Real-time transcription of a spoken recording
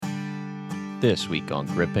This week on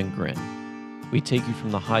Grip N Grin, we take you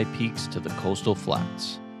from the high peaks to the coastal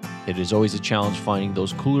flats. It is always a challenge finding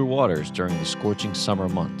those cooler waters during the scorching summer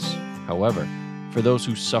months. However, for those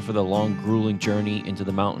who suffer the long, grueling journey into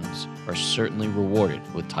the mountains are certainly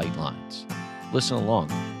rewarded with tight lines. Listen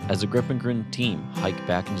along as the Grip N Grin team hike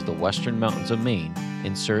back into the western mountains of Maine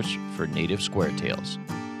in search for native squaretails.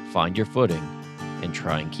 Find your footing and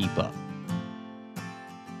try and keep up.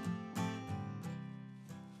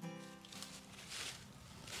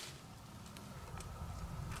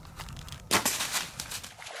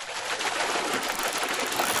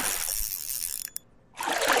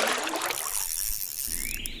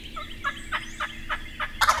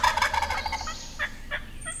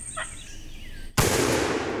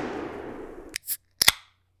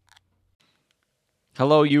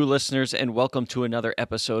 Hello, you listeners, and welcome to another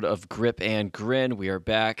episode of Grip N Grin. We are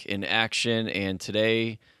back in action, and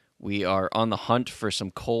today we are on the hunt for some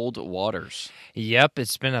cold waters. Yep,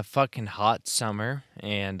 it's been a fucking hot summer,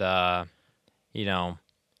 and, not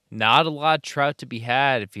a lot of trout to be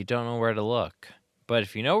had if you don't know where to look. But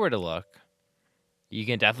if you know where to look, you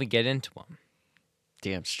can definitely get into them.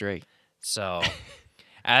 Damn straight. So,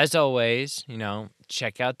 as always,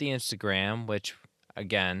 check out the Instagram, which,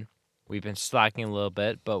 again, we've been slacking a little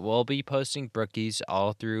bit, but we'll be posting brookies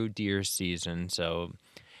all through deer season, so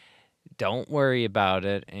don't worry about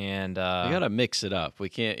it. And We gotta mix it up. We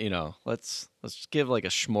can't, let's give like a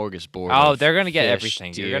smorgasbord. Oh, of they're gonna get fish,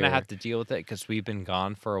 everything. deer. You're gonna have to deal with it because we've been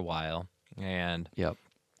gone for a while. Yep.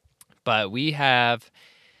 But we have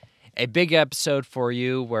a big episode for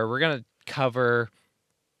you where we're gonna cover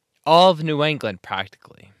all of New England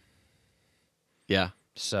practically. Yeah.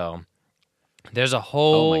 So there's a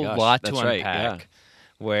whole gosh, lot to that's unpack. right, yeah.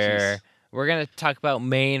 Where Jeez. we're gonna talk about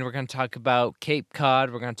Maine, we're gonna talk about Cape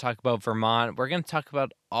Cod, we're gonna talk about Vermont, we're gonna talk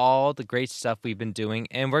about all the great stuff we've been doing,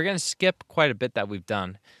 and we're gonna skip quite a bit that we've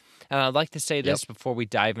done. And I'd like to say this before we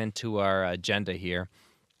dive into our agenda here.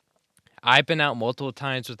 I've been out multiple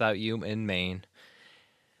times without you in Maine.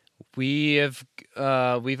 We've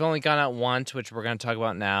only gone out once, which we're gonna talk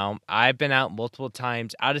about now. I've been out multiple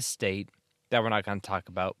times out of state that we're not gonna talk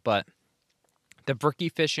about, but the brookie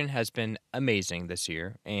fishing has been amazing this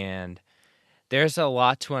year, and there's a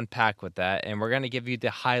lot to unpack with that, and we're going to give you the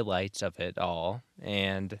highlights of it all.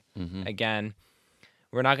 And again,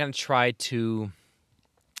 we're not going to try to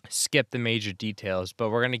skip the major details, but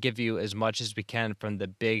we're going to give you as much as we can from the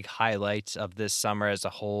big highlights of this summer as a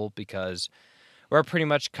whole, because we're pretty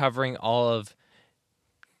much covering all of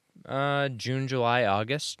June, July,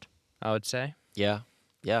 August, I would say.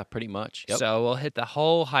 Yeah, pretty much. Yep. So we'll hit the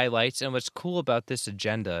whole highlights, and what's cool about this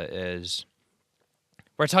agenda is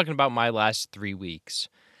we're talking about my last 3 weeks,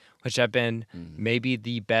 which have been maybe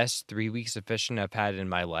the best 3 weeks of fishing I've had in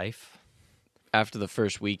my life. After the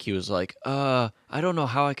first week, he was like, I don't know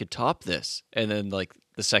how I could top this. And then, like,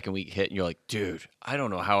 the second week hit, and you're like, dude, I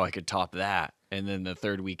don't know how I could top that. And then the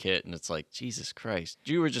third week hit, and it's like, Jesus Christ.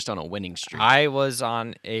 You were just on a winning streak. I was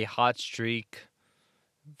on a hot streak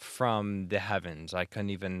from the heavens. I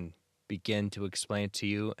couldn't even begin to explain it to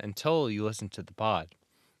you until you listened to the pod.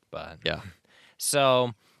 But yeah.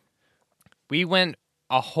 So we went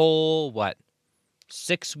a whole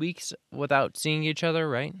 6 weeks without seeing each other,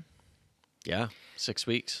 right? Yeah, 6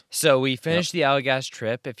 weeks. So we finished the Allagash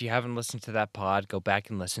trip. If you haven't listened to that pod, go back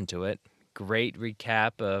and listen to it. Great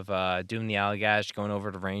recap of doing the Allagash, going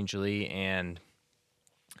over to Rangeley, and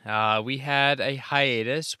we had a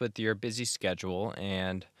hiatus with your busy schedule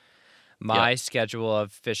and my schedule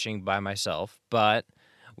of fishing by myself, but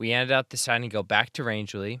we ended up deciding to go back to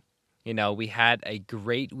Rangeley. We had a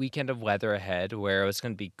great weekend of weather ahead where it was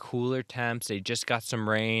going to be cooler temps. They just got some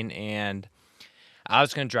rain, and I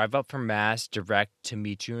was going to drive up from Mass direct to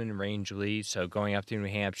meet you in Rangeley, so going up to New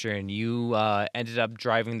Hampshire, and you ended up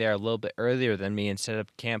driving there a little bit earlier than me and set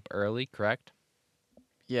up camp early, correct?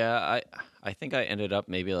 Yeah, I think I ended up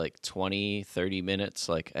maybe like 20, 30 minutes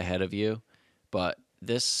like ahead of you. But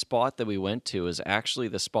this spot that we went to is actually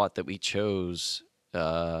the spot that we chose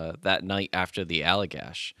that night after the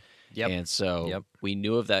Allagash. Yep. And so we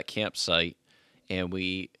knew of that campsite, and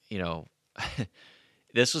we,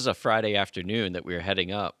 this was a Friday afternoon that we were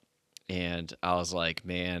heading up, and I was like,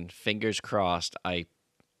 man, fingers crossed. I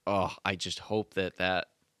just hope that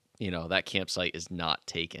campsite is not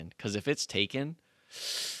taken, because if it's taken,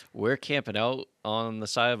 we're camping out on the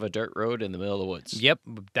side of a dirt road in the middle of the woods. Yep,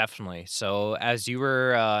 definitely. So as you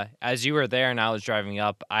were there and I was driving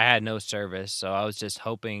up, I had no service, so I was just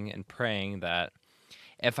hoping and praying that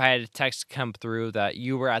if I had a text come through that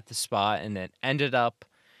you were at the spot, and it ended up,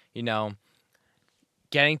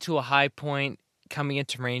 getting to a high point, coming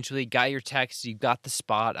into Rangeley, got your text, you got the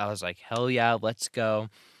spot. I was like, hell yeah, let's go.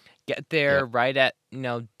 Get there Yep. right at,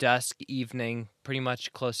 dusk, evening, pretty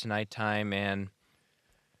much close to nighttime, and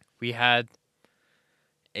we had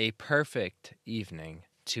a perfect evening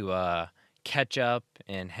to catch up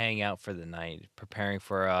and hang out for the night, preparing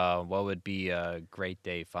for what would be a great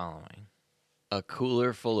day following. A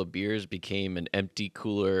cooler full of beers became an empty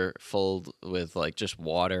cooler filled with like just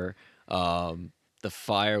water. The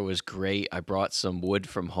fire was great. I brought some wood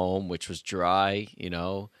from home, which was dry,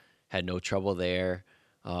 had no trouble there.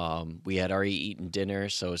 We had already eaten dinner,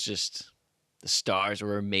 so it's just the stars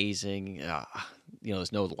were amazing.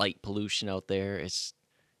 There's no light pollution out there. It's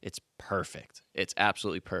perfect. It's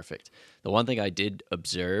absolutely perfect. The one thing I did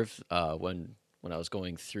observe when I was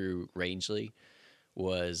going through Rangeley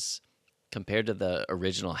was compared to the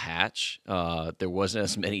original hatch, there wasn't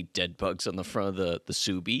as many dead bugs on the front of the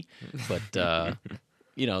Subi, but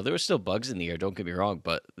there were still bugs in the air. Don't get me wrong,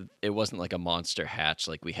 but it wasn't like a monster hatch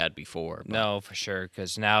like we had before. But. No, for sure,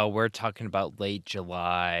 because now we're talking about late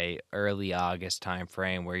July, early August time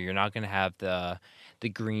frame, where you're not going to have the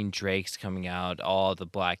green drakes coming out, all the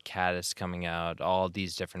black caddis coming out, all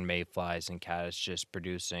these different mayflies and caddis just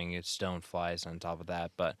producing stone flies on top of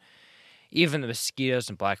that, but. Even the mosquitoes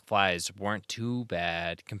and black flies weren't too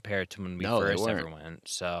bad compared to when we first ever went.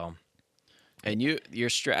 So, and your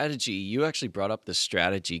strategy, you actually brought up the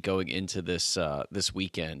strategy going into this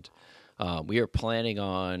weekend. We were planning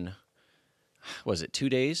on, was it 2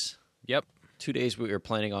 days? Yep, 2 days we were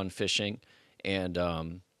planning on fishing,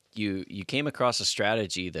 and you came across a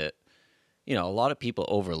strategy that a lot of people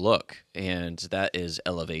overlook, and that is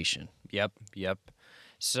elevation. Yep.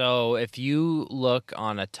 So if you look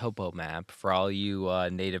on a topo map for all you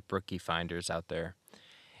native brookie finders out there,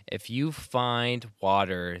 if you find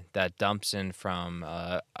water that dumps in from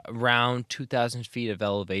around 2,000 feet of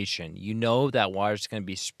elevation, you know that water is going to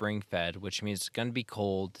be spring-fed, which means it's going to be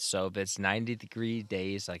cold. So if it's 90-degree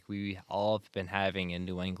days like we all have been having in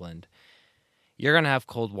New England, you're going to have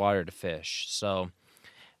cold water to fish. So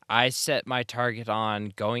I set my target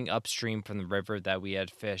on going upstream from the river that we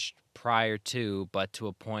had fished prior to, but to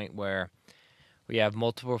a point where we have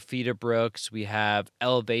multiple feeder brooks, we have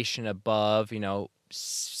elevation above,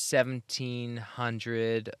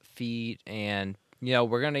 1,700 feet, and,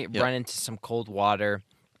 we're going to run into some cold water.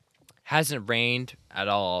 Hasn't rained at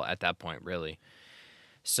all at that point, really.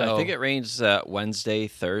 So I think it rains Wednesday,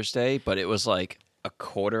 Thursday, but it was like a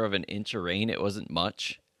quarter of an inch of rain. It wasn't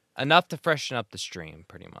much. Enough to freshen up the stream,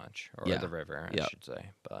 pretty much, or the river, I should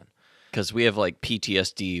say. But because we have like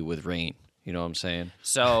PTSD with rain, you know what I'm saying?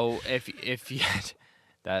 So if you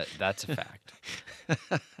that's a fact.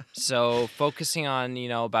 So focusing on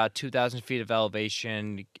about 2,000 feet of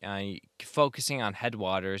elevation, focusing on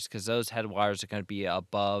headwaters because those headwaters are going to be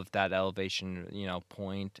above that elevation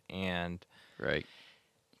point, and right.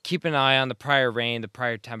 Keep an eye on the prior rain, the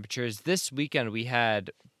prior temperatures. This weekend we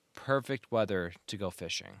had perfect weather to go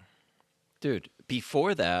fishing. Dude,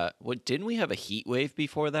 before that, didn't we have a heat wave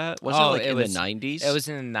before that? Wasn't it the 90s? It was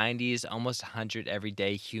in the 90s, almost 100 every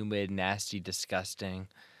day, humid, nasty, disgusting.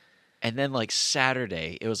 And then like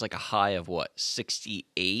Saturday, it was like a high of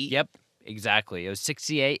 68? Yep, exactly. It was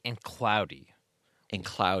 68 and cloudy.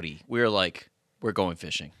 We were like, we're going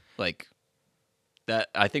fishing. Like that,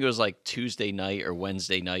 I think it was like Tuesday night or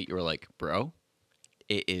Wednesday night. You were like, bro,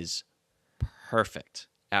 it is perfect.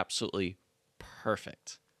 Absolutely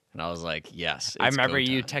perfect. And I was like, yes. I remember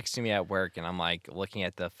you texting me at work, and I'm like looking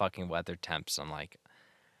at the fucking weather temps. I'm like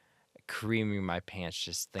creaming my pants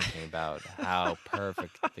just thinking about how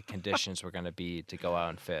perfect the conditions were going to be to go out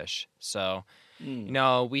and fish. So,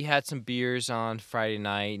 we had some beers on Friday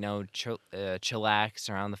night, chillax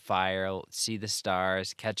around the fire, see the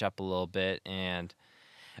stars, catch up a little bit, and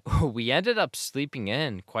we ended up sleeping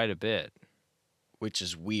in quite a bit. Which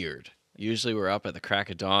is weird. Usually we're up at the crack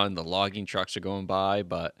of dawn, the logging trucks are going by,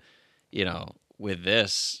 but, with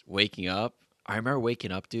this, waking up, I remember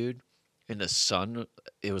waking up, dude, in the sun.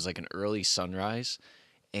 It was like an early sunrise,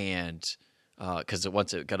 and because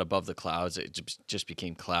once it got above the clouds, it just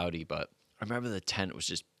became cloudy, but I remember the tent was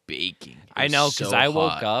just baking. I know, because I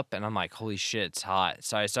woke up, and I'm like, holy shit, it's hot.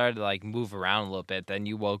 So I started to, move around a little bit. Then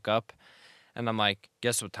you woke up, and I'm like,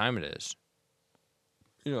 guess what time it is?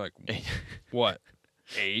 You're like, what,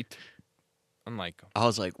 8? I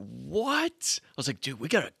was like, what? I was like, dude, we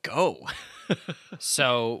gotta go.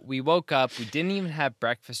 So we woke up. We didn't even have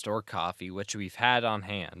breakfast or coffee, which we've had on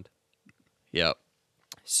hand. Yep.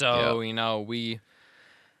 So, we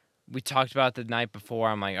talked about the night before.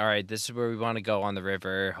 I'm like, all right, this is where we want to go on the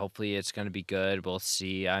river. Hopefully it's going to be good. We'll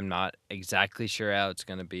see. I'm not exactly sure how it's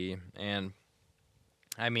going to be. And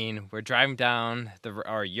I mean, we're driving down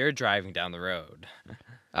or you're driving down the road.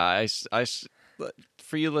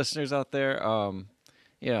 For you listeners out there,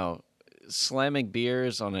 you know, slamming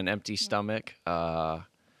beers on an empty stomach,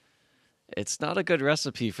 it's not a good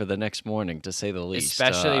recipe for the next morning, to say the least.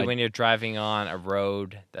 Especially when you're driving on a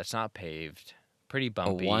road that's not paved, pretty a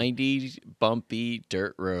bumpy. windy, bumpy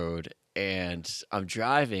dirt road, and I'm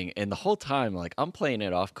driving, and the whole time, like, I'm playing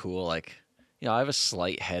it off cool, like, I have a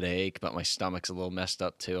slight headache, but my stomach's a little messed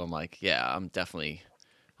up too. I'm like, yeah, I'm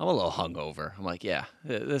a little hungover. I'm like, yeah,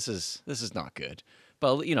 this is not good. But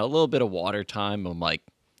a little bit of water time, I'm like,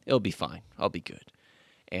 it'll be fine. I'll be good.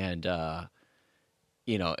 And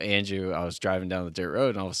Andrew, I was driving down the dirt road,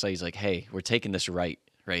 and all of a sudden he's like, hey, we're taking this right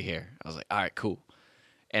here. I was like, all right, cool.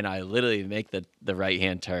 And I literally make the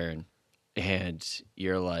right-hand turn, and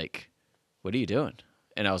you're like, what are you doing?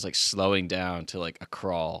 And I was like slowing down to like a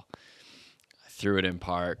crawl. I threw it in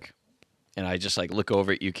park, and I just like look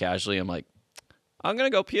over at you casually. I'm like, I'm going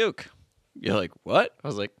to go puke. You're like, what? I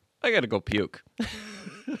was like, I got to go puke.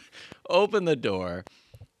 Open the door,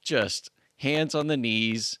 just hands on the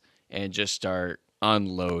knees, and just start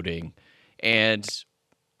unloading. And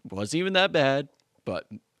it wasn't even that bad, but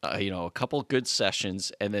a couple good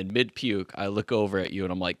sessions, and then mid puke, I look over at you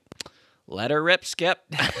and I'm like, let her rip, Skip,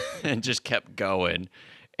 and just kept going.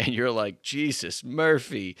 And you're like, Jesus,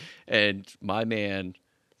 Murphy. And my man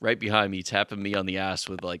right behind me tapping me on the ass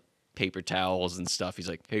with like paper towels and stuff. He's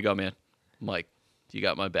like, here you go, man. I'm like, you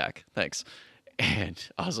got my back. Thanks. And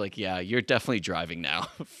I was like, yeah, you're definitely driving now,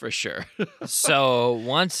 for sure. So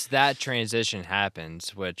once that transition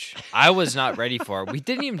happens, which I was not ready for, we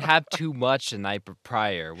didn't even have too much the night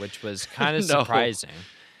prior, which was kind of surprising.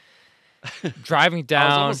 Driving down, I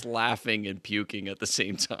was almost laughing and puking at the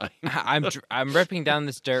same time. I'm ripping down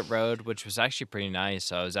this dirt road, which was actually pretty nice.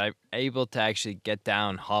 So I was able to actually get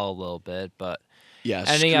down, haul a little bit, but yeah,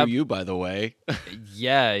 screw you, by the way.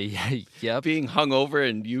 Yeah, yep. Being hungover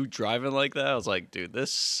and you driving like that, I was like, dude,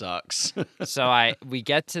 this sucks. So we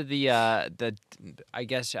get to the I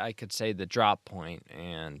guess I could say the drop point,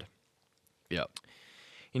 and yep.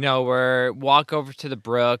 We're walk over to the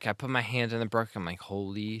brook. I put my hand in the brook. I'm like,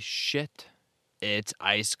 holy shit, it's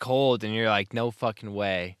ice cold, and you're like, no fucking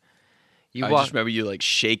way. I just remember you like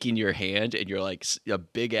shaking your hand, and you're like a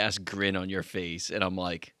big ass grin on your face, and I'm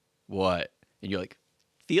like, what? And you're like,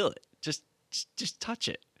 feel it. Just touch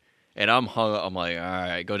it. And I'm like, all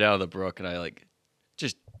right, go down to the brook. And I like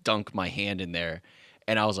just dunk my hand in there.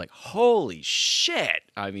 And I was like, holy shit.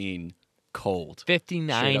 I mean, cold.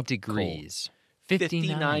 59 degrees. Cold.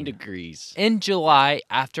 59 degrees. In July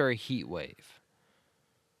after a heat wave.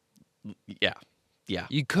 Yeah.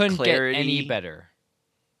 You couldn't get any better.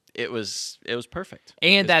 It was perfect.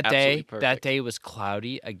 And that day was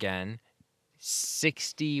cloudy again.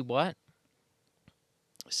 60 what?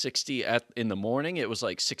 60 in the morning. It was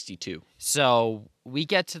like 62. So we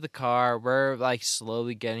get to the car. We're like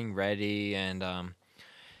slowly getting ready, and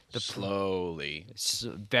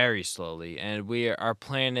very slowly. And our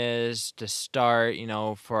plan is to start.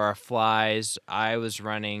 For our flies, I was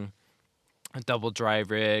running a double dry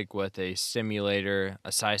rig with a simulator,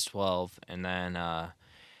 a size 12, and then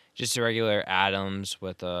just a regular Adams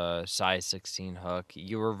with a size 16 hook.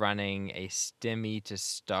 You were running a stimmy to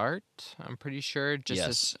start, I'm pretty sure.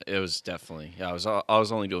 Yes, it was definitely. Yeah, I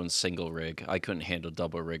was only doing single rig. I couldn't handle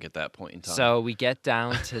double rig at that point in time. So we get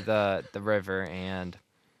down to the river, and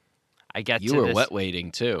I get You were wet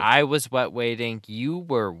wading too. I was wet wading. You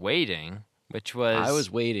were wading, which was... I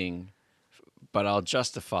was wading, but I'll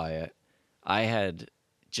justify it. I had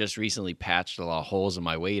just recently patched a lot of holes in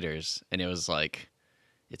my waders, and it was like...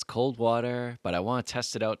 It's cold water, but I want to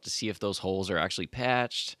test it out to see if those holes are actually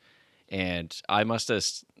patched. And I must have,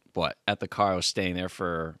 at the car, I was staying there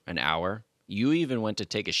for an hour. You even went to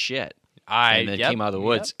take a shit. And then came out of the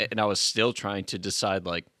woods, and I was still trying to decide,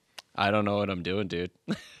 like, I don't know what I'm doing, dude.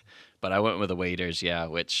 But I went with the waders, yeah,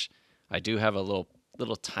 which I do have a little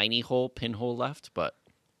tiny pinhole left, but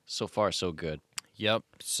so far, so good. Yep.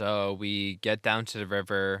 So we get down to the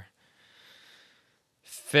river,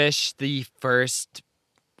 fish the first...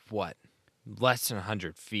 less than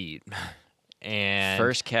 100 feet. And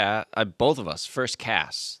first cast, both of us, first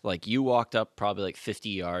cast. Like, you walked up probably like 50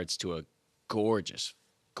 yards to a gorgeous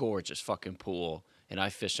fucking pool, and I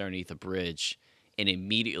fished underneath a bridge, and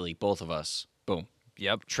immediately both of us, boom,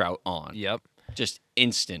 trout on. Yep. Just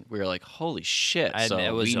instant. We were like, holy shit. And so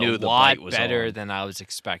it was we knew a the lot bite was better on. than I was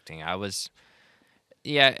expecting.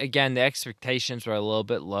 Yeah, again, the expectations were a little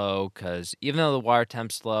bit low because even though the water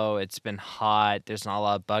temp's low, it's been hot. There's not a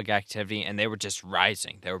lot of bug activity, and they were just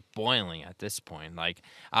rising. They were boiling at this point. Like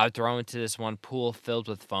I would throw into this one pool filled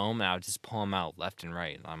with foam, and I would just pull them out left and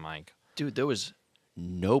right. And I'm like, Dude, there was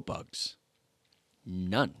no bugs.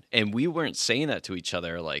 None. And we weren't saying that to each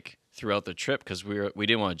other like throughout the trip because we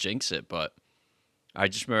didn't want to jinx it, but I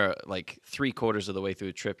just remember like 3/4 of the way through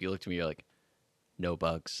the trip, you looked at me, you're like, no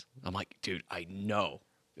bugs. I'm like, dude, I know.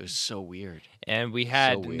 It was so weird. and we So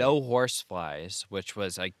had weird. no horse flies, which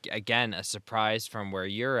was again a surprise from where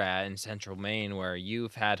you're at in central Maine, where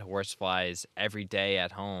you've had horse flies every day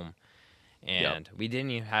at home, and we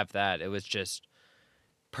didn't even have that. It was just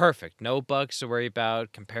perfect. No bugs to worry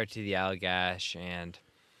about compared to the Allagash. And,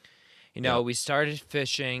 we started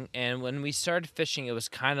fishing. And when we started fishing, it was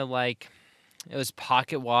kind of like it was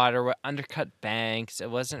pocket water with undercut banks.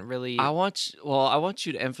 It wasn't really. I want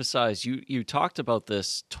you to emphasize you talked about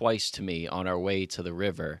this twice to me on our way to the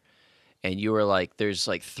river, and you were like, there's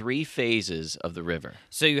like 3 phases of the river.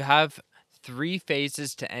 So you have 3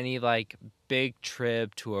 phases to any like big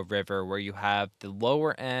trip to a river, where you have the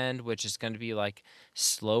lower end, which is going to be like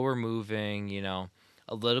slower moving,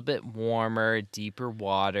 a little bit warmer, deeper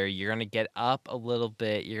water. You're going to get up a little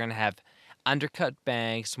bit. You're going to have undercut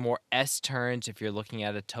banks, more S turns if you're looking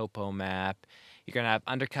at a topo map. You're going to have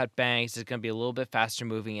undercut banks. It's going to be a little bit faster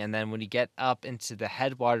moving. And then when you get up into the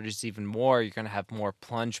headwaters even more, you're going to have more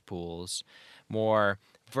plunge pools, more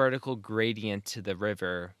vertical gradient to the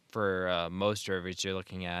river for most rivers you're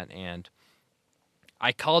looking at. And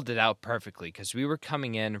I called it out perfectly because we were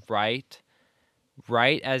coming in right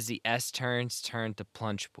as the S turns turned to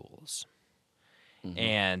plunge pools. Mm-hmm.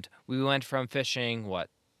 And we went from fishing,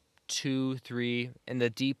 2, 3, in the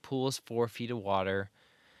deep pools, 4 feet of water.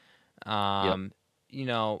 Not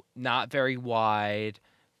very wide,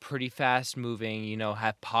 pretty fast moving,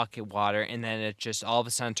 had pocket water. And then it just all of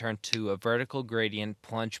a sudden turned to a vertical gradient,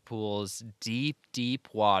 plunge pools, deep, deep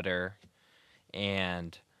water.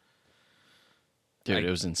 And Dude, it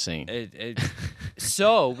was insane.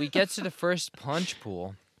 So we get to the first plunge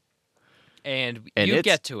pool, and you it's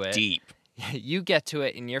get to it. Deep. You get to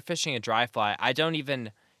it, and you're fishing a dry fly. I don't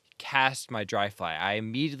even cast my dry fly. I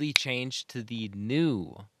immediately changed to the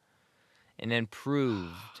new and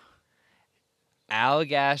improved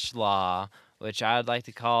Allagash Law, which I would like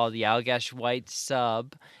to call the Allagash White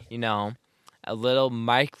Sub, a little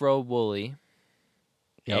micro woolly.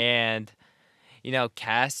 Yep. And,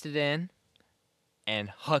 cast it in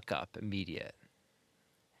and hook up immediate.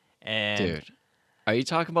 And dude, are you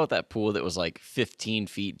talking about that pool that was like 15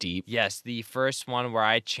 feet deep? Yes, the first one where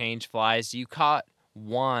I changed flies. You caught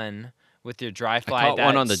one with your dry fly caught that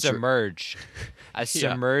one on the submerged. A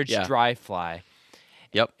submerged dry fly.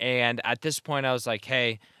 Yep. And at this point, I was like,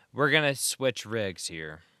 hey, we're going to switch rigs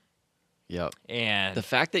here. Yep. And the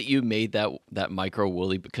fact that you made that micro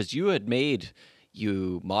woolly, because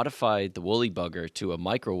you modified the woolly bugger to a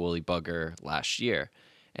micro woolly bugger last year.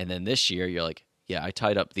 And then this year, you're like, yeah, I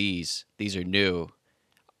tied up these. These are new.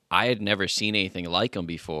 I had never seen anything like them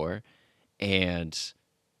before. And,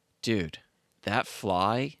 dude, that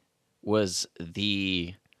fly was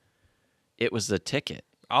the ticket.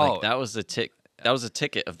 Oh. Like, that was the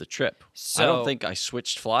ticket of the trip. So, I don't think I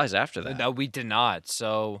switched flies after that. No, we did not.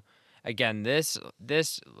 So, again, this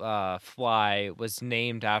fly was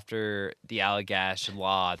named after the Allagash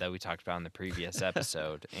Law that we talked about in the previous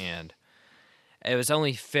episode. And it was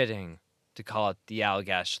only fitting to call it the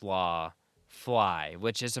Allagash Law fly,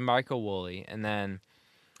 which is a micro woolly. And then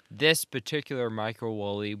this particular micro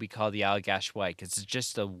woolly we call the Allagash White because it's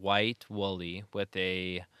just a white woolly with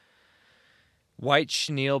a white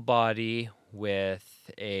chenille body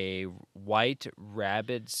with a white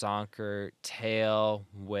rabid sonker tail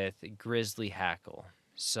with grizzly hackle.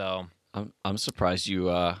 So I'm surprised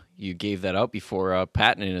you gave that out before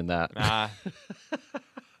patenting that.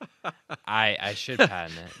 I should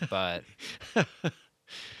patent it, but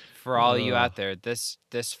for all you out there, this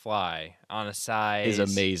fly on a size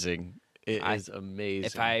is amazing. It is amazing.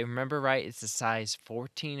 If I remember right, it's a size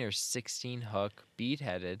 14 or 16 hook, bead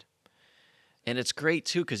headed. And it's great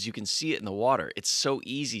too because you can see it in the water. It's so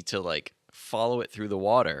easy to like follow it through the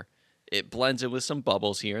water. It blends in with some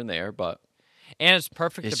bubbles here and there, and it's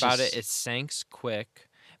perfect about it. It sinks quick,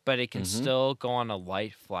 but it can still go on a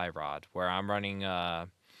light fly rod. Where I'm running a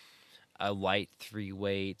light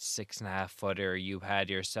 3-weight 6.5 footer. You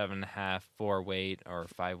had your 7.5 4-weight or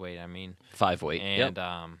 5-weight. 5-weight. And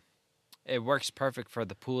it works perfect for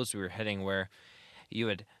the pools we were hitting, where you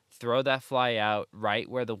would throw that fly out right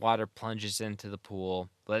where the water plunges into the pool,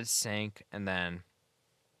 let it sink, and then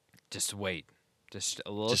just wait. Just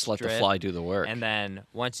a little Just let the strip, fly do the work. and then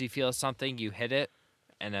once you feel something, you hit it,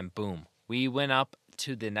 and then boom. We went up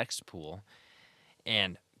to the next pool,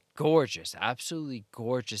 and gorgeous, absolutely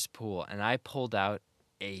gorgeous pool, and I pulled out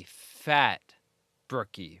a fat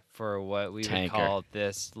brookie for what we would call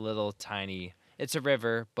this little tiny. It's a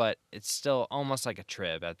river, but it's still almost like a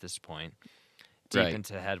trib at this point, deep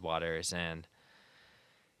into the headwaters, and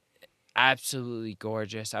absolutely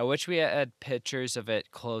gorgeous. I wish we had pictures of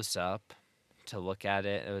it close up to look at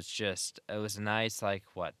it. It was a nice, like,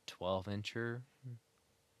 what, 12-incher,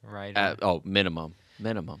 right? Minimum.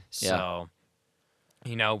 So,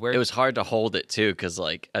 yeah. It was hard to hold it too, because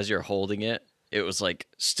like as you're holding it, it was like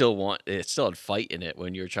it still had fight in it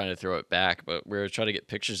when you were trying to throw it back. But we were trying to get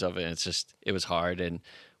pictures of it, and it was hard. And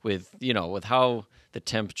with how the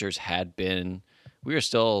temperatures had been, we were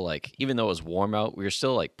still like, even though it was warm out, we were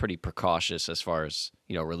still like pretty precautious as far as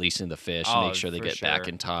releasing the fish and make sure they get back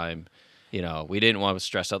in time. We didn't want to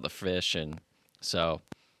stress out the fish, and so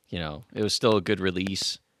it was still a good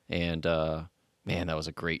release. And man, that was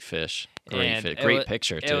a great fish. Great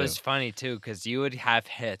picture too. It was funny too, because you would have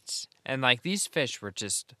hits, and like these fish were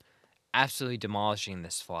just absolutely demolishing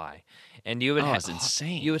this fly, and you would it's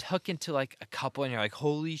insane. You would hook into like a couple, and you're like,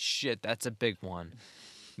 holy shit, that's a big one.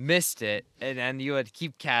 Missed it, and then you would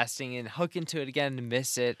keep casting and hook into it again and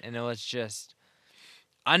miss it, and it was just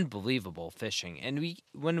unbelievable fishing. And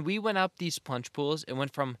when we went up these plunge pools, it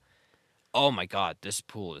went from, oh my god, this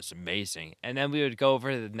pool is amazing, and then we would go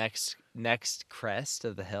over to the next crest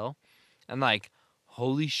of the hill, and like,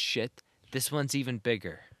 holy shit, this one's even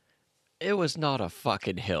bigger. It was not a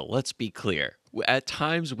fucking hill, let's be clear. At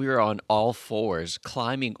times we were on all fours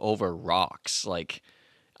climbing over rocks. Like,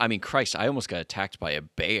 I mean, Christ, I almost got attacked by a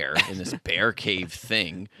bear in this bear cave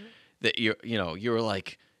thing that you were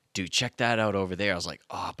like, dude, check that out over there. I was like,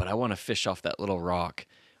 but I want to fish off that little rock.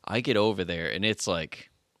 I get over there, and it's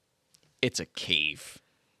like, it's a cave.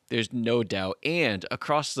 There's no doubt. And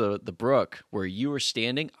across the brook where you were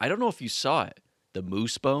standing, I don't know if you saw it, the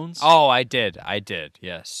moose bones. Oh, I did,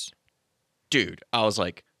 yes. Dude, I was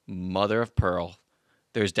like, mother of pearl.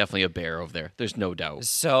 There's definitely a bear over there. There's no doubt.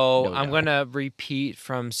 So I'm going to repeat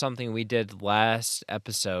from something we did last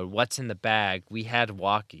episode. What's in the bag? We had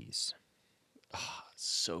walkies. Oh,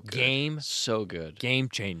 so good. So good. Game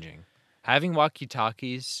changing. Having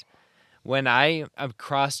walkie-talkies, when I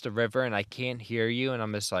across the river and I can't hear you, and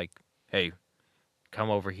I'm just like, hey, come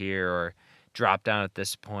over here, or drop down at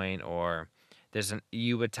this point, or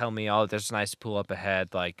you would tell me, oh, there's a nice pool up ahead.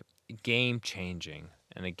 Like, game changing.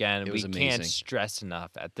 And again, we can't stress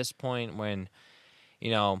enough at this point when,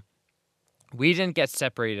 we didn't get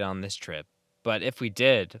separated on this trip. But if we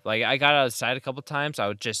did, like, I got outside a couple times, I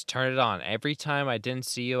would just turn it on. Every time I didn't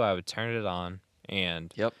see you, I would turn it on.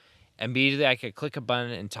 And immediately I could click a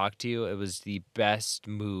button and talk to you. It was the best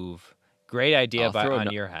move. Great idea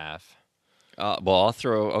on your half. Well, I'll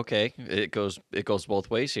throw. Okay, it goes both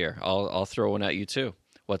ways here. I'll throw one at you too.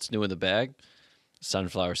 What's new in the bag?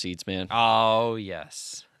 Sunflower seeds, man. Oh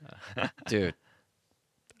yes, dude.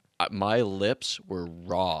 My lips were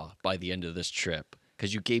raw by the end of this trip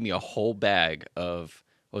because you gave me a whole bag of,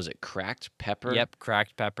 what was it, cracked pepper? Yep,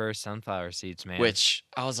 cracked pepper, sunflower seeds, man. Which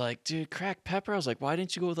I was like, dude, cracked pepper? I was like, why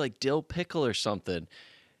didn't you go with like dill pickle or something?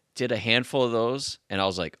 Did a handful of those, and I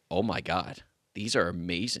was like, oh my god, these are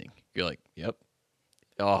amazing. You're like, yep.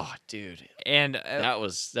 Oh, dude. And that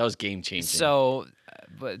was game changing. So,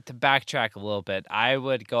 but to backtrack a little bit, I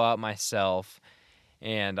would go out myself,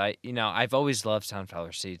 and I've always loved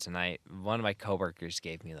sunflower seeds, and one of my coworkers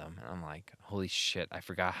gave me them, and I'm like, holy shit, I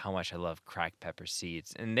forgot how much I love cracked pepper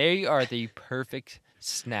seeds, and they are the perfect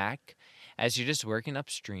snack as you're just working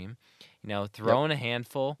upstream, throwing a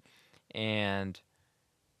handful, and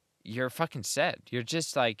you're fucking set. You're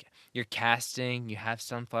just like, you're casting, you have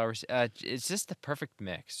sunflowers. It's just the perfect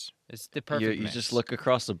mix. It's the perfect mix. You just look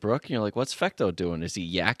across the brook and you're like, what's Fecto doing? Is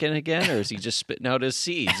he yakking again, or is he just spitting out his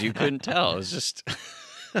seeds? You couldn't tell. It's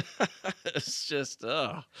just,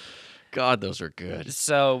 oh, God, those are good.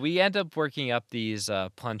 So we end up working up these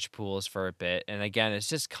plunge pools for a bit. And again, it's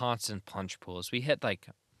just constant plunge pools. We hit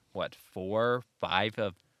 4 or 5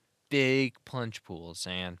 of big plunge pools,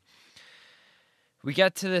 and we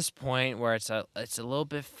get to this point where it's a little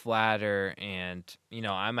bit flatter, and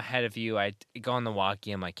I'm ahead of you. I go on the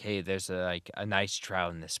walkie. I'm like, hey, there's a nice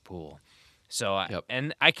trout in this pool. So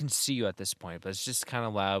and I can see you at this point, but it's just kind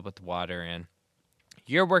of loud with the water, and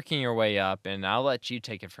you're working your way up, and I'll let you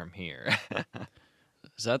take it from here.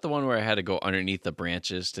 Is that the one where I had to go underneath the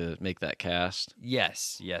branches to make that cast?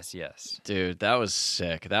 Yes. Dude, that was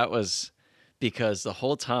sick. That was because the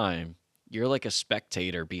whole time you're like a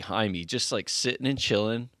spectator behind me, just like sitting and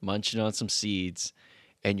chilling, munching on some seeds,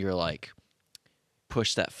 and you're like,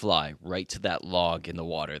 push that fly right to that log in the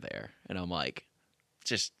water there. And I'm like,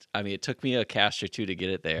 it took me a cast or two to get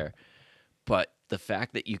it there. But the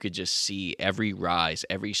fact that you could just see every rise,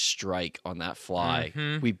 every strike on that fly,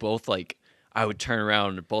 we both like, I would turn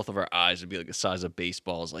around and both of our eyes would be like the size of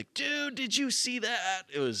baseballs. Like, dude, did you see that?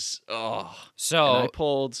 It was, So, and I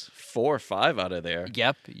pulled 4 or 5 out of there.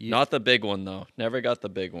 yep. Not the big one, though. Never got the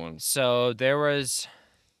big one. So there was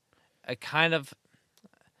a kind of,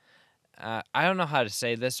 I don't know how to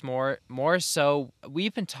say this more so,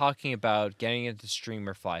 we've been talking about getting into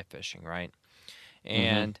streamer fly fishing, right?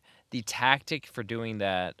 And the tactic for doing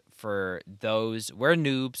that for those, we're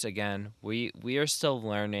noobs again. We are still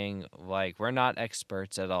learning. Like, we're not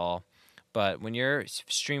experts at all. But when you're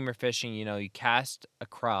streamer fishing, you cast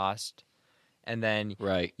across and then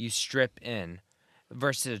Right. you strip in.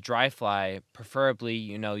 Versus a dry fly, preferably,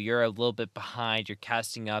 you're a little bit behind. You're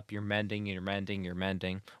casting up, you're mending,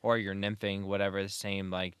 or you're nymphing, whatever, the same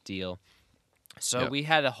like deal. So we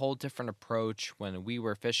had a whole different approach when we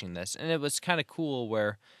were fishing this, and it was kind of cool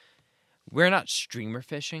where we're not streamer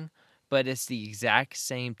fishing, but it's the exact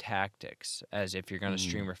same tactics as if you're going to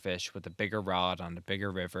streamer fish with a bigger rod on a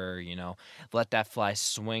bigger river, let that fly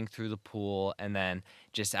swing through the pool and then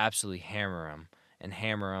just absolutely hammer them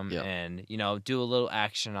and, do a little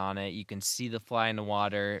action on it. You can see the fly in the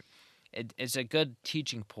water. It's a good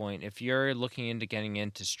teaching point. If you're looking into getting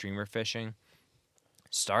into streamer fishing,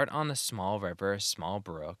 start on a small river, a small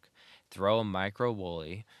brook, throw a micro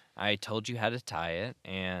woolly. I told you how to tie it,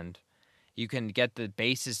 and you can get the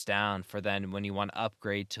bases down for then when you want to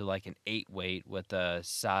upgrade to like an 8 weight with a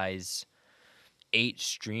size 8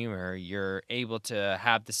 streamer, you're able to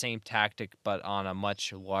have the same tactic but on a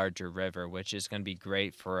much larger river, which is going to be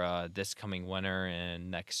great for this coming winter and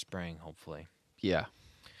next spring, hopefully. Yeah.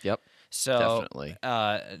 Yep. So, definitely.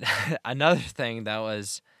 Another thing that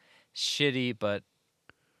was shitty, but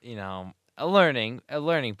a learning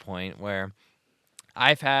point where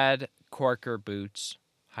I've had Corker boots,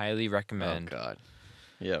 highly recommend. Oh God.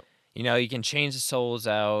 Yep. You can change the soles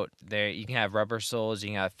out. There, you can have rubber soles.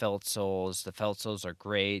 You can have felt soles. The felt soles are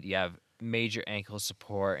great. You have major ankle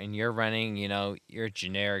support, and you're running, your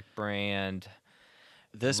generic brand.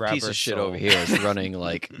 This piece of shit over here is running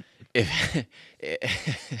like if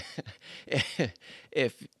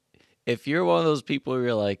you're one of those people who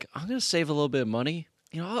you're like, I'm gonna save a little bit of money,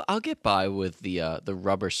 I'll get by with the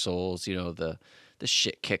rubber soles, the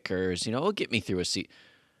shit kickers, it'll get me through a seat.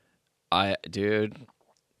 Dude,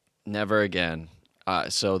 never again.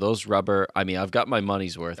 So those rubber, I've got my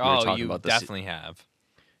money's worth. We were talking about this. Definitely have.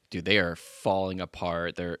 Dude, they are falling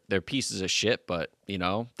apart. They're pieces of shit, but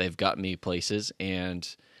they've got me places.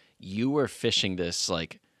 And you were fishing this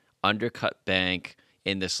like undercut bank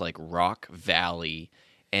in this like rock valley,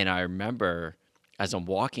 and I remember as I'm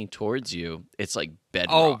walking towards you, it's like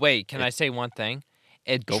bedrock. Oh wait, can I say one thing?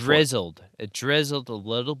 It drizzled. It drizzled a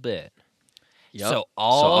little bit. Yep. So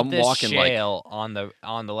I'm this shale on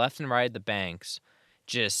the left and right of the banks,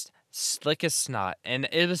 just slick as snot, and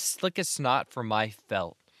it was slick as snot for my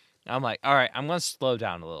felt. I'm like, all right, I'm going to slow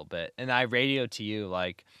down a little bit. And I radioed to you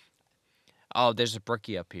like, oh, there's a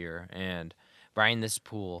brookie up here and right in this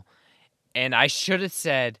pool. And I should have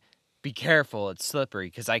said, be careful, it's slippery,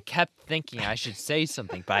 because I kept thinking I should say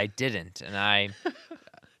something, but I didn't. And I...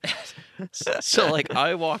 So, like,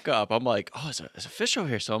 I walk up, I'm like, oh, there's a fish over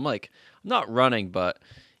here. So I'm like, I'm not running, but,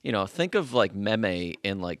 think of like Meme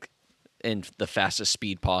in the fastest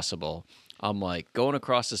speed possible. I'm like going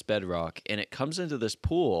across this bedrock, and it comes into this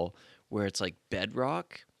pool where it's like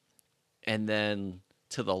bedrock, and then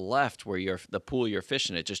to the left where the pool you're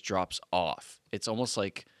fishing, it just drops off. It's almost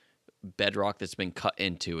like bedrock that's been cut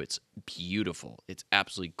into. It's beautiful. It's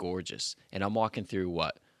absolutely gorgeous. And I'm walking through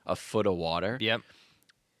a foot of water. Yep.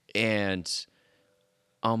 And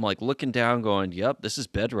I'm like looking down, going, "Yep, this is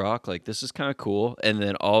bedrock. Like this is kind of cool." And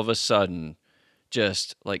then all of a sudden,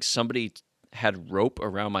 just like somebody had rope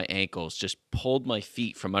around my ankles, just pulled my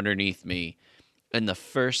feet from underneath me, and the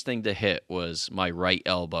first thing to hit was my right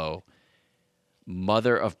elbow.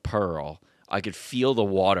 Mother of pearl. I could feel the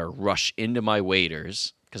water rush into my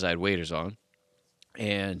waders because I had waders on,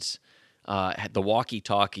 and the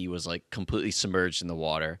walkie-talkie was like completely submerged in the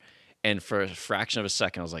water. And for a fraction of a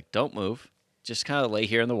second, I was like, "Don't move. Just kind of lay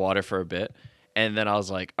here in the water for a bit." And then I was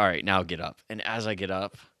like, "All right, now get up." And as I get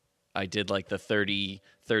up, I did like the 30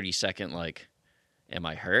 second, like, am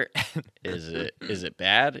I hurt? Is it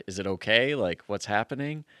bad? Is it okay? Like, what's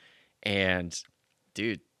happening? And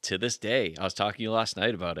dude, to this day, I was talking to you last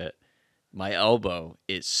night about it. My elbow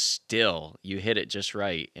is still, you hit it just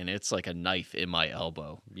right, and it's like a knife in my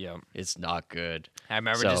elbow. Yeah. It's not good. I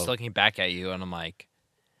remember just So, looking back at you, and I'm like,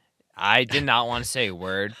 I did not want to say a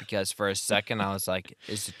word because for a second I was like,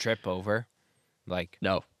 is the trip over? Like,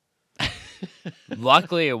 no.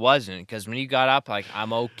 luckily it wasn't because when you got up, like,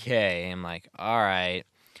 I'm okay. I'm like, all right.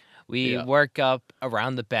 We Yeah. work up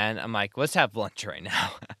around the bend. I'm like, let's have lunch right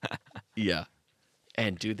now. Yeah.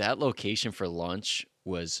 And dude, that location for lunch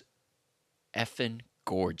was effing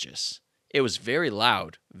gorgeous. It was very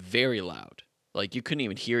loud, very loud. Like you couldn't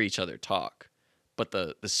even hear each other talk. But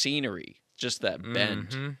the scenery, just that bend,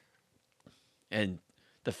 Mm-hmm. and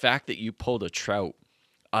the fact that you pulled a trout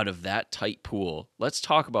out of that tight pool. Let's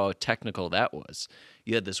talk about how technical that was.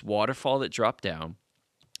 You had this waterfall that dropped down.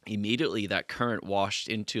 Immediately that current washed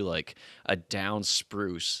into like a down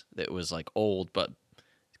spruce that was like old but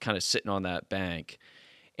kind of sitting on that bank.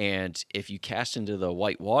 And if you cast into the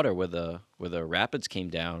white water where the rapids came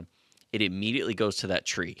down, it immediately goes to that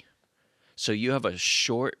tree. So you have a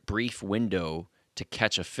short, brief window to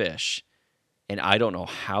catch a fish. And I don't know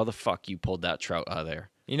how the fuck you pulled that trout out of there.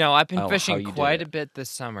 You know, I've I been don't know how fishing you did quite a it. bit this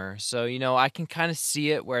summer. So, I can kind of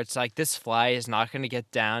see it where it's like this fly is not going to get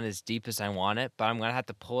down as deep as I want it, but I'm going to have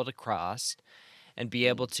to pull it across and be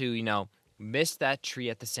able to, miss that tree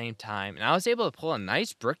at the same time. And I was able to pull a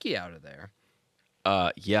nice brookie out of there.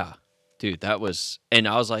 Yeah. Dude, that was, and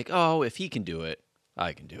I was like, oh, if he can do it,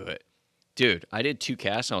 I can do it. Dude, I did 2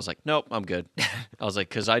 casts and I was like, nope, I'm good. I was like,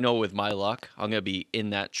 because I know with my luck, I'm going to be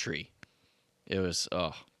in that tree. It was,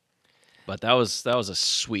 oh. But that was a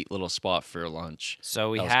sweet little spot for lunch.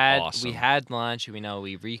 So we That was had awesome. we had lunch.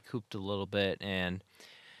 We recouped a little bit and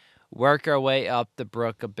work our way up the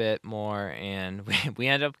brook a bit more, and we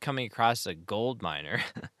ended up coming across a gold miner.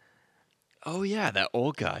 Oh, yeah, that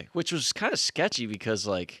old guy, which was kind of sketchy because,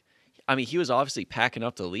 like, I mean, he was obviously packing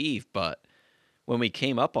up to leave, but when we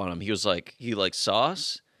came up on him, he saw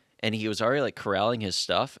us and he was already like corralling his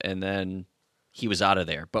stuff and then he was out of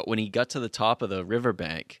there. But when he got to the top of the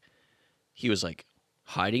riverbank, he was like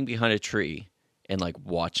hiding behind a tree and like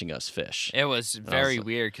watching us fish. It was And I was very like,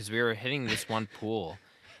 weird because we were hitting this one pool,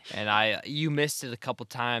 and you missed it a couple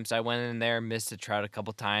times. I went in there, missed the trout a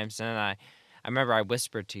couple times, and then I remember I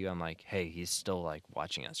whispered to you, I'm like, hey, he's still like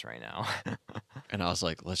watching us right now. and I was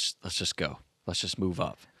like, let's just go. Let's just move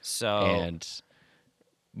up. So And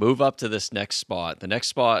move up to this next spot. The next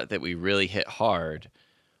spot that we really hit hard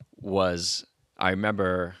was, I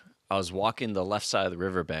remember I was walking the left side of the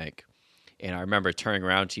riverbank, and I remember turning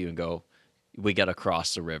around to you and go, "We got to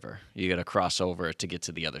cross the river. You got to cross over to get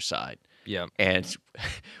to the other side." yeah, And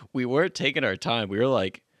we weren't taking our time. We were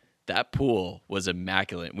like, that pool was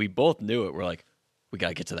immaculate. We both knew it. We're like, we got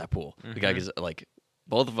to get to that pool. We got to get, like,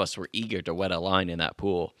 both of us were eager to wet a line in that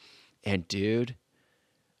pool. And dude,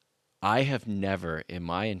 I have never in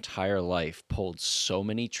my entire life pulled so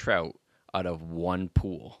many trout out of one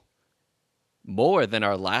pool. More than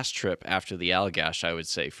our last trip after the Allagash, I would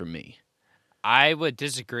say, for me. I would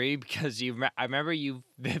disagree because I remember you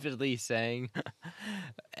vividly saying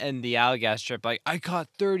in the Allagash trip, like, I caught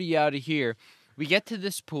 30 out of here. We get to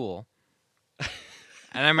this pool,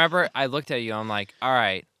 and I remember I looked at you, I'm like, all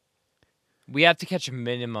right, we have to catch a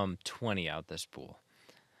minimum 20 out this pool.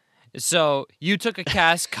 So you took a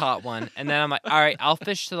cast, caught one, and then I'm like, all right, I'll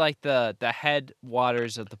fish to like the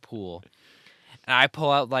headwaters of the pool. And I pull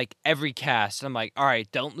out like every cast. And I'm like, all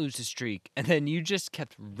right, don't lose the streak. And then you just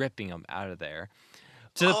kept ripping them out of there.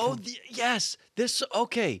 Yes.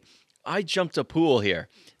 Okay. I jumped a pool here.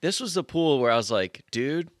 This was the pool where I was like,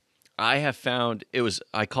 dude, I have found,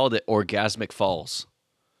 I called it Orgasmic Falls.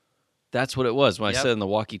 That's what it was. When I Yep. said in the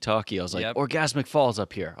walkie-talkie, I was like, Yep. Orgasmic Falls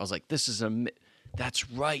up here. I was like, that's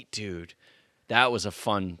right, dude. That was a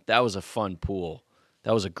fun pool.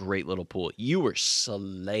 That was a great little pool. You were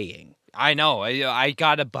slaying. I know. I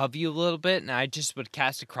got above you a little bit, and I just would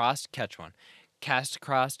cast across, catch one. Cast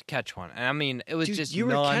across, catch one. And I mean, it was Dude, just you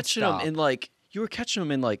were catching them in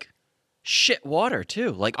like shit water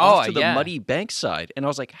too, like off to the yeah. muddy bankside. And I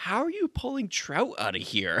was like, how are you pulling trout out of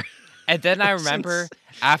here? And then I That's remember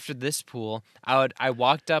after this pool, I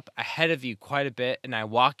walked up ahead of you quite a bit, and I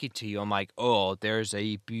walk you to you. I'm like, oh, there's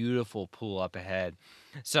a beautiful pool up ahead.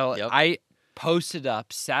 So Yep. I posted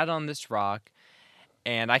up, sat on this rock,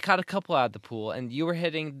 and I caught a couple out of the pool. And you were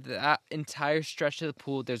hitting that entire stretch of the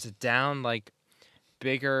pool. There's a down like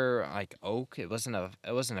bigger like oak. It wasn't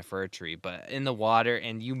a fir tree, but in the water,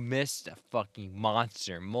 and you missed a fucking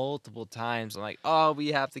monster multiple times. I'm like, oh,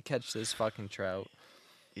 we have to catch this fucking trout.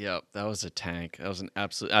 Yep, that was a tank. That was an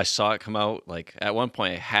absolute. I saw it come out. Like at one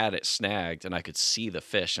point, I had it snagged, and I could see the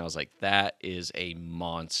fish, and I was like, "That is a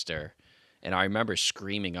monster." And I remember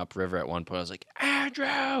screaming upriver at one point. I was like,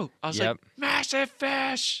 Andrew! I was like, massive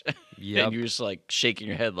fish! And you're just like shaking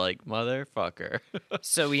your head like, motherfucker.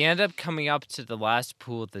 So we end up coming up to the last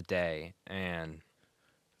pool of the day, and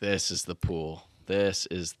this is the pool. This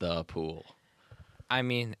is the pool. I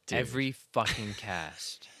mean, Dude. every fucking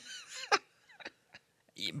cast.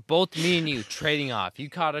 Both me and you trading off. You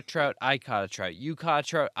caught a trout, I caught a trout. You caught a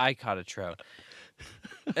trout, I caught a trout.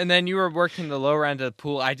 And then you were working the lower end of the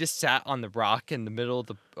pool. I just sat on the rock in the middle of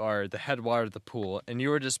the headwater of the pool, and you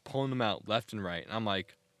were just pulling them out left and right. And I'm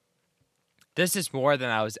like, this is more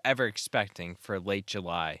than I was ever expecting for late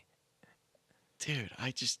July. Dude,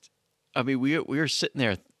 we were sitting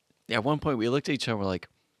there. At one point, we looked at each other and we're like,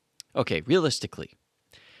 okay, realistically,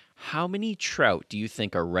 how many trout do you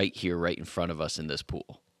think are right here, right in front of us in this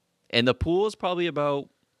pool? And the pool is probably about,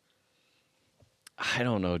 I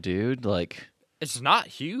don't know, dude, like... It's not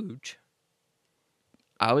huge.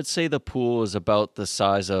 I would say the pool is about the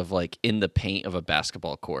size of, like, in the paint of a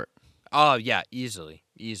basketball court. Oh, yeah, easily.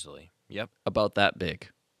 Yep. About that big.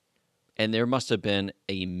 And there must have been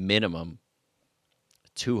a minimum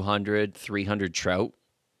 200, 300 trout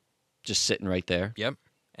just sitting right there. Yep.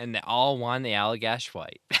 And they all won the Allagash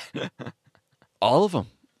White. All of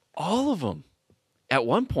them. At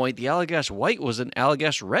one point, the Allagash White was an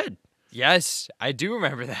Allagash Red. Yes, I do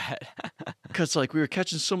remember that. Because like we were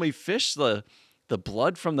catching so many fish, the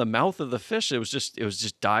blood from the mouth of the fish, it was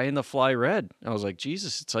just dyeing the fly red. I was like,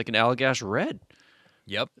 Jesus, it's like an Allagash Red.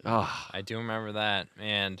 Yep. Oh. I do remember that.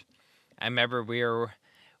 And I remember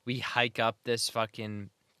we hike up this fucking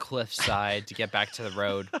cliffside to get back to the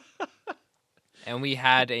road. And we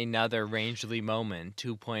had another Rangeley moment,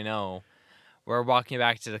 2.0. We're walking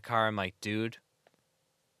back to the car. I'm like, dude,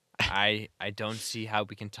 I don't see how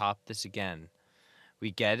we can top this again. We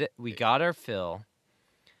get it. We got our fill.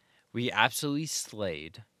 We absolutely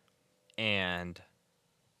slayed. And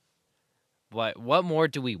what more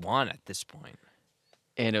do we want at this point?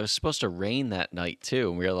 And it was supposed to rain that night too.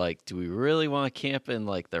 And we were like, do we really want to camp in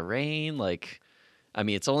like the rain? Like, I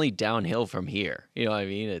mean, it's only downhill from here. You know what I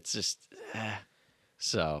mean? It's just,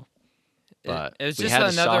 so. But it was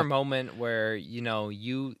just another moment where, you know,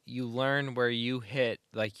 you learn where you hit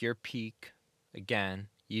like your peak again.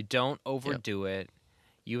 You don't overdo it.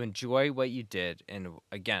 You enjoy what you did. And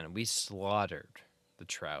again, we slaughtered the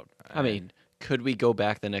trout. I mean, could we go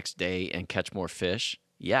back the next day and catch more fish?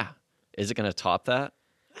 Yeah. Is it going to top that?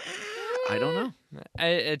 I don't know.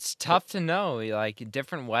 It's tough to know. Like,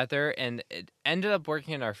 different weather, and it ended up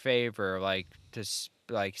working in our favor. Like, to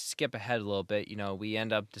skip ahead a little bit, you know, we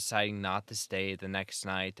end up deciding not to stay the next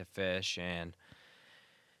night to fish, and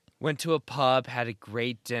went to a pub, had a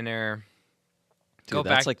great dinner. Dude,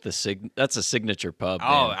 that's like that's a signature pub.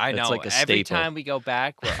 Oh, man. I know. It's like a Every staple. time we go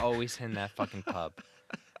back, we're always hitting that fucking pub.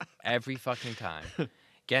 Every fucking time.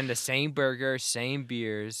 Getting the same burger, same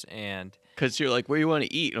beers, and... Because you're like, where you want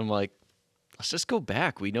to eat? And I'm like, let's just go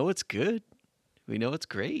back. We know it's good. We know it's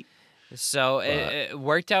great. So it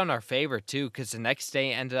worked out in our favor, too, because the next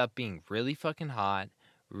day ended up being really fucking hot,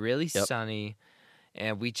 really sunny,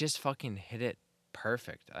 and we just fucking hit it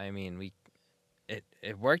perfect. I mean,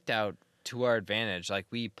 it worked out to our advantage. Like,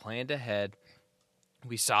 we planned ahead.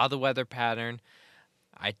 We saw the weather pattern.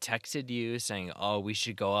 I texted you saying, oh, we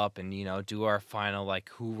should go up and, you know, do our final, like,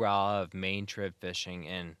 hoorah of Maine trip fishing.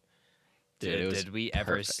 And did we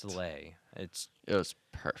ever slay? It was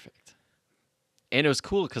perfect. And it was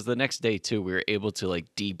cool because the next day, too, we were able to,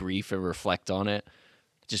 like, debrief and reflect on it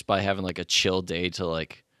just by having, like, a chill day to,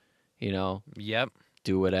 like, you know,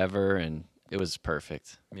 do whatever. And it was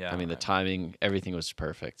perfect. Yeah. I mean, the timing, everything was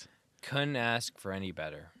perfect. Couldn't ask for any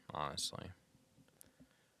better, honestly.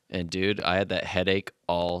 And, dude, I had that headache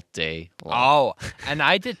all day long. Oh, and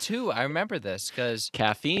I did, too. I remember this because...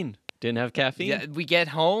 Caffeine. Didn't have caffeine. Yeah, we get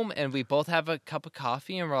home, and we both have a cup of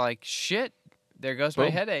coffee, and we're like, shit, there goes my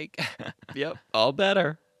headache. Yep, all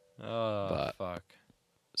better. Oh, fuck.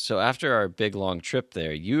 So after our big, long trip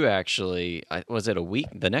there, you actually... was it a week?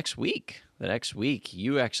 The next week,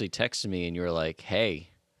 you actually texted me, and you were like, hey,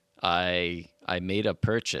 I made a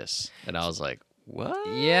purchase. And I was like,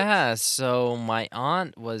 what? Yeah, so my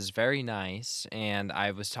aunt was very nice, and I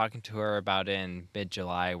was talking to her about it in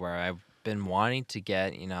mid-July, where I've been wanting to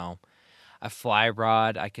get, you know, a fly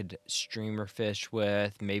rod I could streamer fish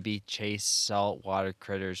with, maybe chase saltwater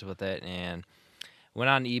critters with it, and went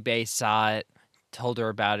on eBay, saw it, told her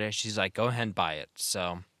about it. She's like, go ahead and buy it.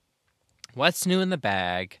 So what's new in the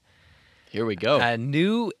bag? Here we go. A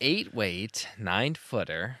new 8-weight,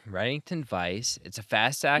 9-footer, Reddington Vise. It's a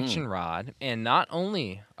fast-action rod, and not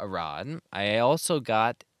only a rod, I also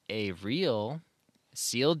got a reel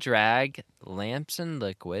seal drag, lamps and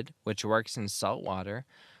liquid, which works in salt water,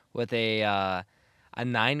 with a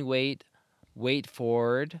 9-weight weight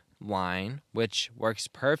forward line, which works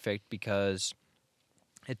perfect because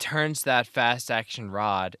it turns that fast action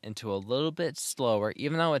rod into a little bit slower,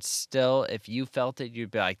 even though it's still, if you felt it,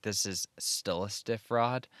 you'd be like, this is still a stiff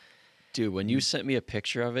rod. Dude, when you sent me a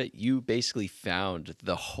picture of it, you basically found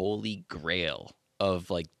the holy grail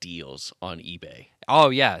of like deals on eBay. Oh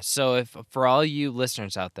yeah. So if for all you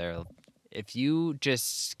listeners out there, if you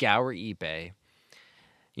just scour eBay,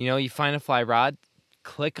 you find a fly rod,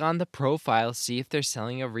 click on the profile, see if they're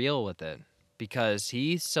selling a reel with it. Because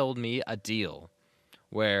he sold me a deal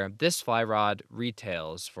where this fly rod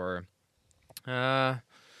retails for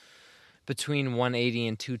between 180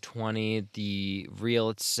 and 220. The reel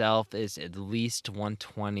itself is at least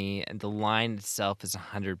 120, and the line itself is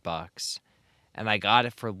 $100. And I got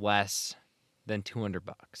it for less than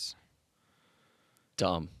 $200.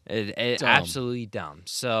 Dumb. It Dumb. absolutely dumb.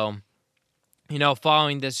 So,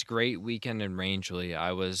 following this great weekend in Rangeley,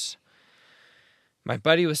 my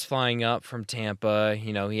buddy was flying up from Tampa.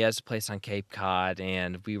 He has a place on Cape Cod,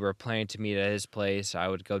 and we were planning to meet at his place. I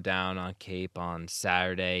would go down on Cape on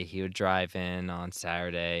Saturday. He would drive in on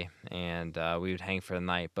Saturday, and we would hang for the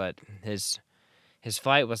night. But his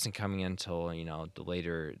flight wasn't coming in until the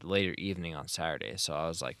later evening on Saturday. So I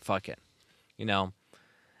was like, fuck it.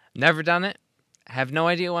 Never done it. Have no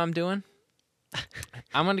idea what I'm doing.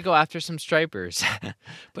 I'm gonna go after some stripers.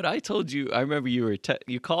 But I told you, I remember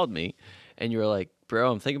you called me, and you were like,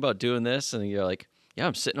 bro, I'm thinking about doing this, and you're like, yeah,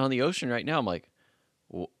 I'm sitting on the ocean right now. I'm like,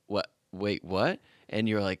 what? Wait, what? And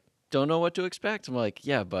you're like, don't know what to expect. I'm like,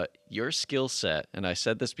 yeah, but your skill set, and I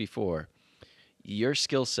said this before, your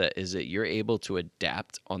skill set is that you're able to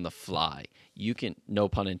adapt on the fly. You can, no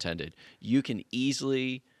pun intended, you can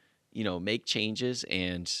easily, make changes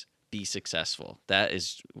and be successful. That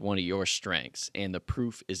is one of your strengths, and the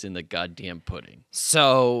proof is in the goddamn pudding.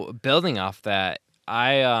 So building off that,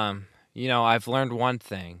 I've learned one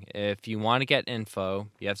thing. If you want to get info,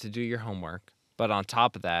 you have to do your homework. But on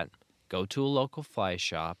top of that, go to a local fly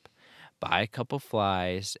shop, buy a couple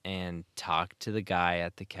flies, and talk to the guy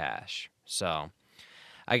at the cash. So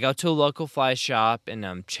I go to a local fly shop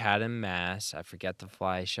in Chatham, Mass. I forget the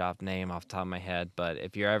fly shop name off the top of my head, but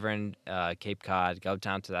if you're ever in Cape Cod, go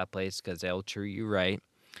down to that place because they'll treat you right.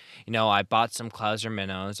 I bought some Clouser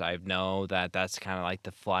minnows. I know that that's kind of like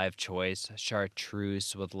the fly of choice,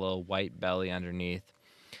 chartreuse with a little white belly underneath.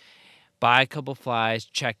 Buy a couple flies,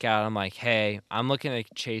 check out. I'm like, hey, I'm looking to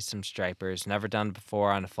chase some stripers. Never done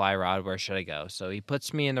before on a fly rod. Where should I go? So he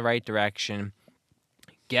puts me in the right direction.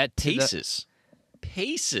 Get to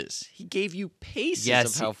Paces. He gave you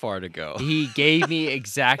paces of how far to go. He gave me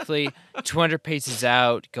exactly 200 paces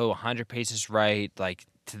out, go 100 paces right, like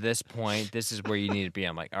to this point, this is where you need to be.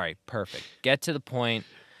 I'm like, all right, perfect. Get to the point.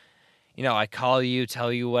 I call you,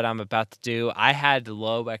 tell you what I'm about to do. I had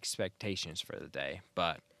low expectations for the day,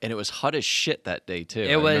 and it was hot as shit that day too.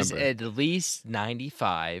 It was at least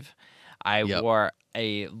 95. I wore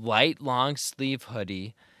a light long sleeve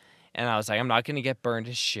hoodie, and I was like, I'm not going to get burned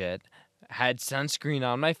as shit. Had sunscreen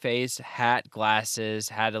on my face, hat, glasses,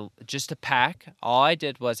 had just a pack. All I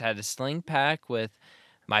did was had a sling pack with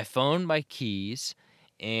my phone, my keys,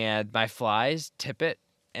 and my flies, tippet,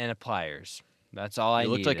 and a pliers. That's all I needed.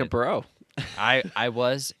 You looked like a bro. I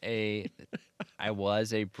was a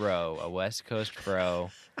bro, a West Coast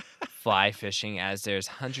bro, fly fishing as there's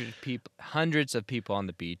hundreds of people on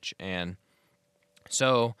the beach, and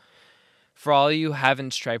so. For all you who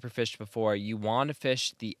haven't striper fished before, you want to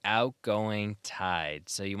fish the outgoing tide.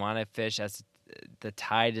 So you want to fish as the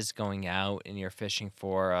tide is going out, and you're fishing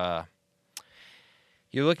for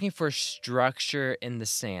you're looking for structure in the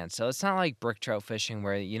sand. So it's not like brook trout fishing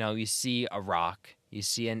where you see a rock, you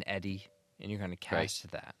see an eddy, and you're going to cast to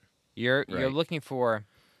that. You're looking for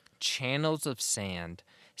channels of sand,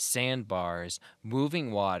 sandbars,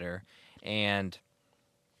 moving water, and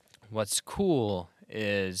what's cool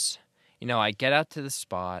is I get out to the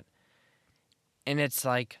spot, and it's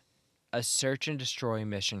like a search and destroy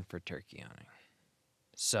mission for turkey hunting.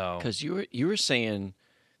 So, because you were saying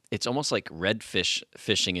it's almost like redfish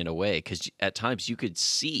fishing in a way, because at times you could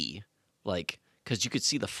see because you could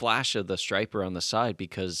see the flash of the striper on the side.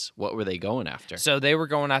 Because what were they going after? So they were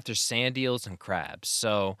going after sand eels and crabs.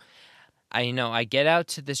 So I get out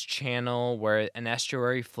to this channel where an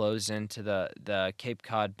estuary flows into the Cape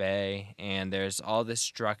Cod Bay, and there's all this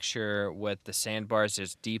structure with the sandbars.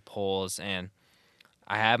 There's deep holes, and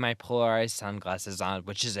I have my polarized sunglasses on,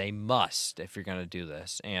 which is a must if you're going to do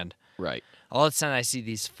this. And all of a sudden, I see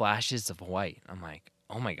these flashes of white. I'm like,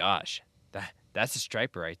 oh my gosh, that's a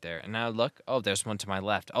striper right there. And I look, oh, there's one to my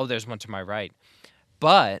left. Oh, there's one to my right.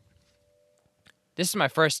 But this is my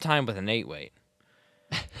first time with an 8-weight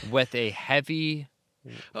with a heavy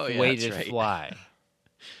Oh, yeah, that's weighted right. fly.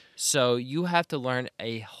 So you have to learn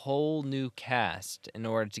a whole new cast in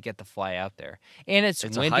order to get the fly out there. And it's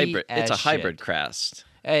It's windy a hybrid. as It's a hybrid shit. cast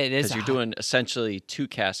It is because you're doing essentially 2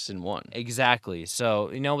 casts in one. Exactly. So,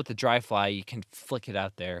 with the dry fly, you can flick it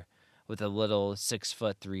out there with a little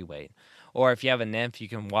 6-foot 3-weight. Or if you have a nymph, you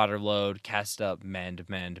can water load, cast up, mend.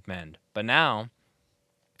 But now,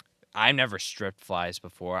 I've never stripped flies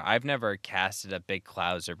before. I've never casted a big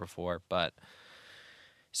clouser before.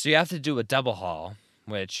 So you have to do a double haul,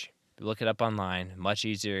 which look it up online. Much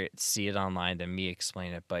easier to see it online than me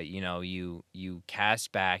explain it. But you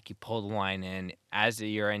cast back, you pull the line in. As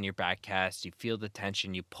you're in your back cast, you feel the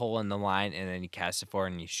tension, you pull in the line, and then you cast it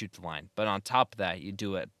forward and you shoot the line. But on top of that, you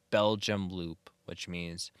do a Belgium loop, which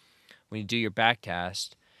means when you do your back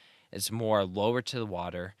cast, it's more lower to the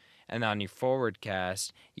water, and on your forward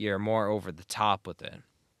cast, you're more over the top with it.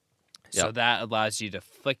 So Yep. that allows you to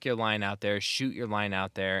flick your line out there, shoot your line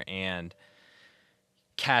out there, and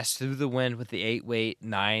cast through the wind with the 8-weight,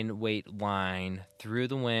 9-weight line through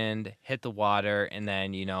the wind, hit the water, and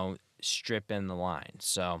then, strip in the line.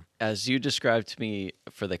 So As you described to me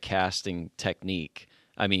for the casting technique,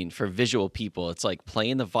 I mean, for visual people, it's like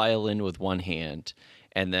playing the violin with one hand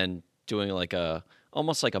and then doing like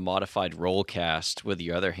almost like a modified roll cast with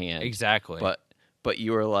your other hand. exactly. But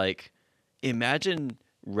you were like, imagine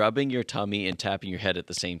rubbing your tummy and tapping your head at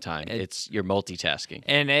the same time. You're multitasking.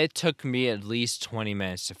 And it took me at least 20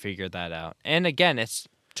 minutes to figure that out. And again, it's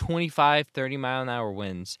 25, 30 mile an hour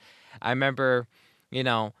winds. I remember,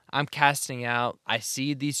 I'm casting out, I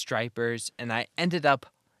see these stripers, and I ended up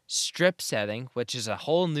strip setting, which is a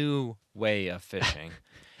whole new way of fishing.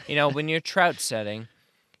 When you're trout setting,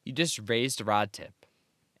 you just raise the rod tip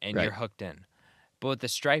and Right. you're hooked in. But with the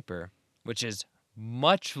striper, which is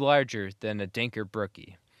much larger than a dinker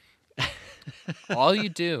brookie, all you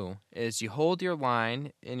do is you hold your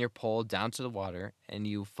line and your pole down to the water and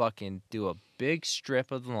you fucking do a big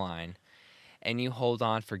strip of the line and you hold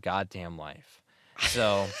on for goddamn life.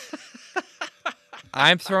 So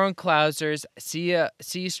I'm throwing clousers, see a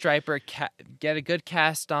striper, get a good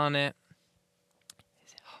cast on it,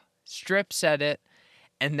 strip set it,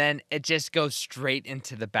 and then it just goes straight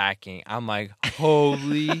into the backing. I'm like,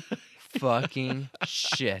 holy fucking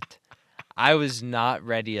shit. I was not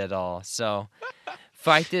ready at all. So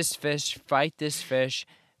fight this fish,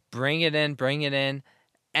 bring it in,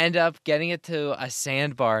 end up getting it to a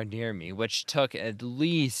sandbar near me, which took at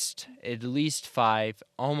least 5,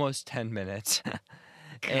 almost 10 minutes.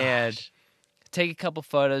 And take a couple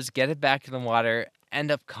photos, get it back in the water,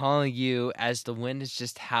 end up calling you as the wind is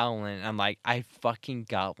just howling. I'm like, I fucking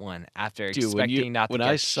got one after expecting not to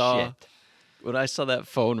get shit. When I saw that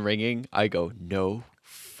phone ringing, I go, no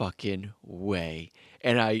fucking way.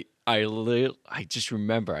 And I just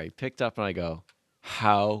remember I picked up and I go,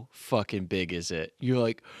 how fucking big is it? You're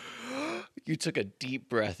like, you took a deep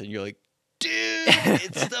breath and you're like, dude,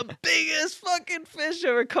 it's the biggest fucking fish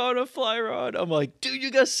ever caught on a fly rod. I'm like, dude, you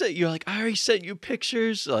guys sent. You're like, I already sent you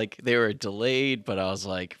pictures. Like they were delayed, but I was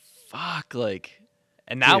like, fuck, like.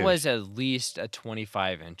 And that dude. was at least a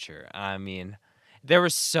 25-incher. I mean, there were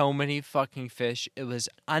so many fucking fish. It was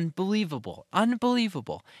unbelievable.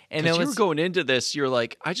 And you were going into this, you're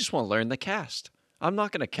like, I just want to learn the cast. I'm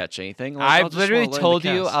not gonna catch anything. Like, I literally told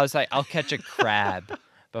you, I was like, I'll catch a crab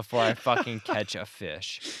before I fucking catch a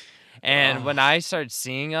fish. And when I started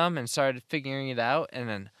seeing them and started figuring it out, and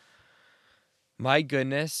then, my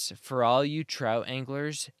goodness, for all you trout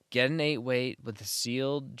anglers, get an 8-weight with a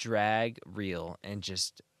sealed drag reel and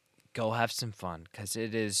just go have some fun because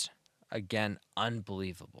it is, again,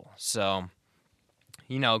 unbelievable. So,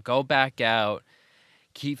 go back out,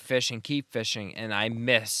 keep fishing, and I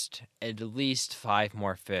missed at least 5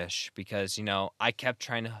 more fish because, I kept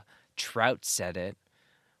trying to trout set it,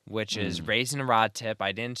 which is raising a rod tip.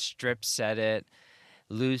 I didn't strip set it,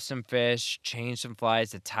 lose some fish, change some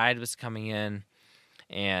flies. The tide was coming in,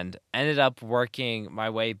 and ended up working my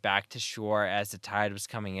way back to shore as the tide was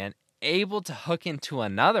coming in, able to hook into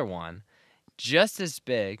another one just as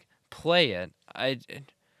big, play it.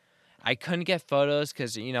 I couldn't get photos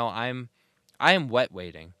because, I am wet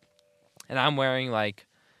wading, and I'm wearing like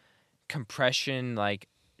compression like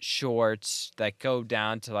shorts that go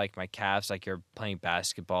down to like my calves, like you're playing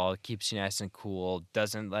basketball. It keeps you nice and cool,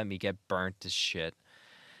 doesn't let me get burnt to shit.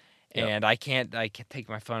 Yep. And I can't take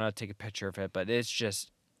my phone out, take a picture of it, but it's just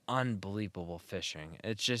unbelievable fishing.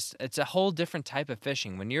 It's a whole different type of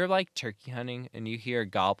fishing. When you're like turkey hunting and you hear a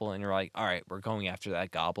gobble and you're like, all right, we're going after that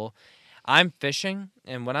gobble. I'm fishing,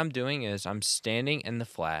 and what I'm doing is I'm standing in the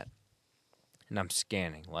flat, and I'm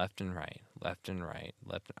scanning left and right, left and right,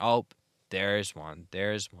 oh, there's one,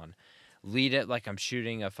 there's one. Lead it like I'm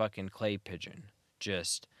shooting a fucking clay pigeon.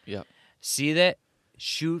 Just Yep. see that,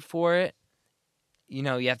 shoot for it. You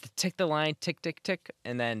know, you have to tick the line, tick, tick, tick,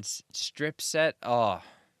 and then strip set. Oh,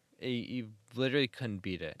 you literally couldn't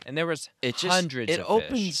beat it. And there was hundreds of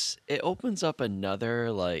fish. It opens up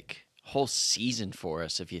another like whole season for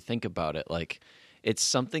us if you think about it. Like it's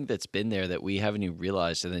something that's been there that we haven't even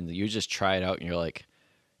realized, and then you just try it out and you're like,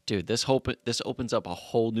 dude, this opens up a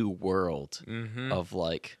whole new world of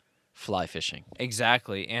like fly fishing.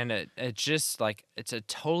 Exactly. And it just like it's a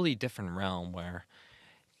totally different realm where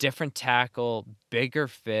different tackle, bigger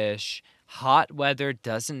fish, hot weather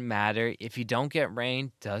doesn't matter. If you don't get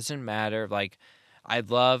rain, doesn't matter. Like I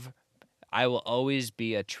will always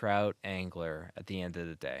be a trout angler at the end of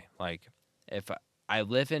the day. Like if I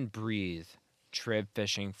live and breathe trib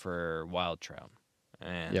fishing for wild trout.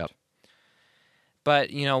 And Yep. But,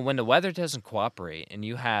 you know, when the weather doesn't cooperate and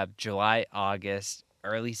you have July, August,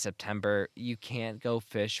 early September, you can't go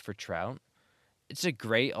fish for trout. It's a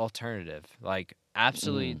great alternative. Like,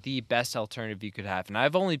 absolutely the best alternative you could have. And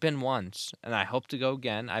I've only been once, and I hope to go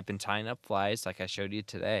again. I've been tying up flies like I showed you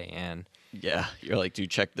today. And Yeah, you're like, dude,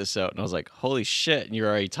 check this out. And I was like, holy shit. And you're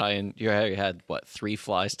already tying, you already had, what, 3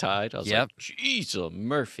 flies tied? I was like, jeez,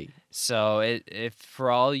 Murphy. So if for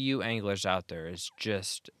all you anglers out there, it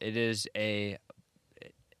is a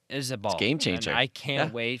ball. It's a game changer. And I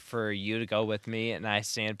can't wait for you to go with me, and I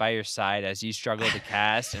stand by your side as you struggle to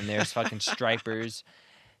cast, and there's fucking stripers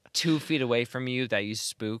 2 feet away from you that you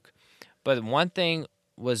spook. But one thing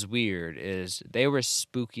was weird is they were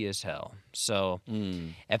spooky as hell. So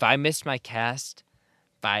if I missed my cast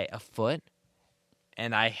by a foot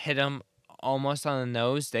and I hit them almost on the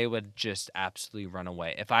nose, they would just absolutely run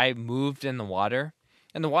away. If I moved in the water,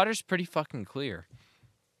 and the water's pretty fucking clear,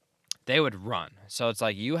 they would run. So it's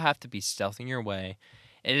like you have to be stealthing your way.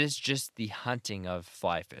 It is just the hunting of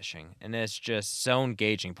fly fishing, and it's just so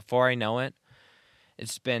engaging. Before I know it,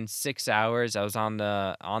 it's been 6 hours. I was on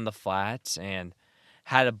the flats and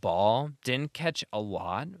had a ball. Didn't catch a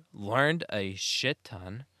lot. Learned a shit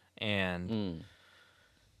ton, and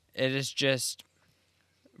it is just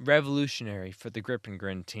revolutionary for the Grip N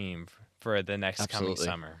Grin team for the next coming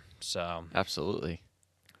summer. So absolutely.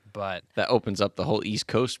 But that opens up the whole East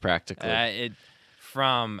Coast practically. It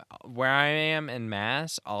from where I am in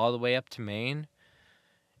Mass all the way up to Maine.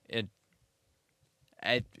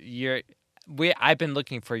 I've been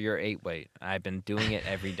looking for your 8-weight. I've been doing it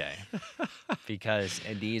every day because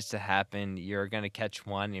it needs to happen. You're gonna catch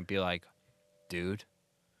one and be like, dude,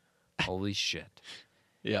 holy shit.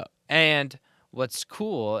 Yeah. And what's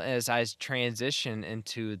cool is I transition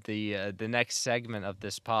into the next segment of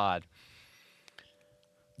this pod.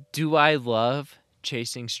 Do I love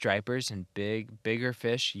chasing stripers and bigger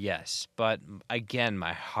fish? Yes. But again,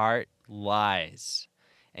 my heart lies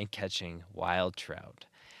in catching wild trout.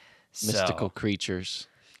 Mystical creatures.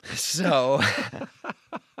 So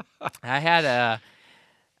I've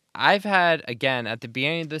had, again, at the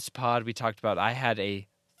beginning of this pod, we talked about I had a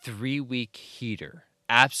 3-week heater.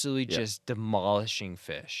 Absolutely just demolishing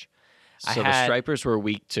fish. So the stripers were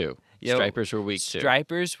week 2. Stripers were week 2.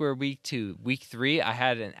 Stripers were week 2. Week 3, I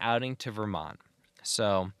had an outing to Vermont.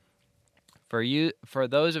 So for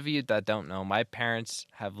those of you that don't know, my parents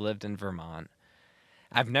have lived in Vermont.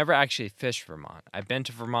 I've never actually fished Vermont. I've been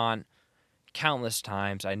to Vermont countless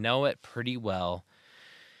times. I know it pretty well.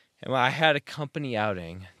 And I had a company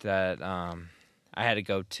outing that I had to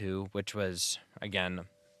go to, which was, again,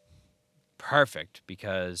 perfect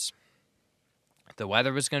because the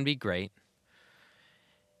weather was going to be great.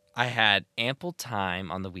 I had ample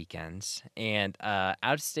time on the weekends, and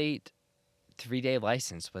out-of-state 3-day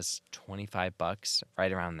license was $25,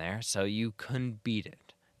 right around there, so you couldn't beat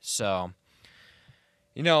it. So,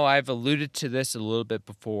 you know, I've alluded to this a little bit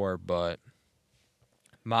before, but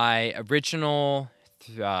my original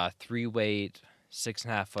 3-weight,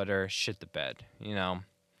 6.5-footer shit the bed, you know.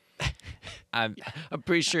 I'm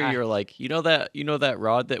pretty sure you're like, you know that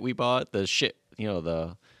rod that we bought, the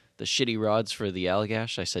shitty rods for the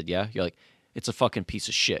Allagash? I said, yeah. You're like, it's a fucking piece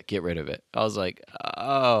of shit. Get rid of it. I was like,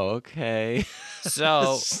 oh, okay.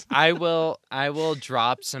 So I will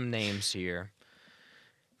drop some names here.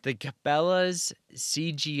 The Cabela's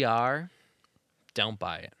CGR, don't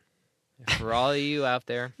buy it. For all of you out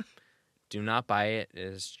there, do not buy it. It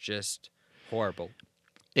is just horrible.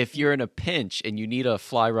 If you're in a pinch and you need a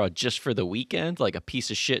fly rod just for the weekend, like a piece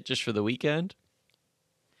of shit just for the weekend,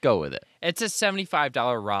 go with it. It's a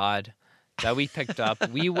 $75 rod that we picked up.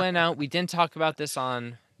 We went out. We didn't talk about this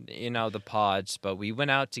on the pods, but we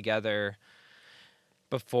went out together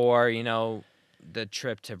before, the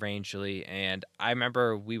trip to Rangeley, and I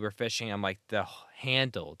remember we were fishing. I'm like, the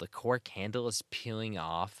cork handle is peeling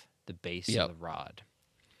off the base of the rod.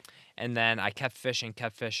 And then I kept fishing,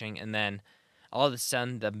 and then all of a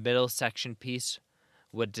sudden the middle section piece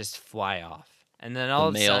would just fly off. And then all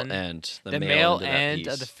of a sudden the male end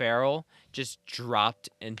of the ferrule just dropped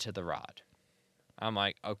into the rod. I'm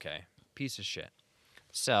like, okay, piece of shit.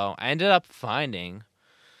 So I ended up finding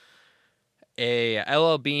a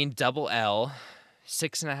LL Bean double L,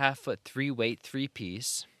 6.5 foot 3-weight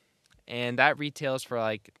 3-piece, and that retails for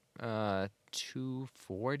like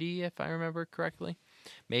 $240 if I remember correctly,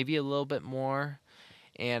 maybe a little bit more,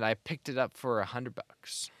 and I picked it up for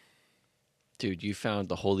 $100. Dude, you found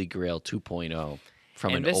the Holy Grail 2.0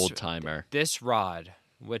 from an old timer. This rod,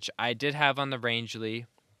 which I did have on the Rangeley,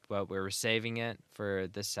 but we were saving it for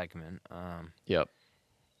this segment. Yep.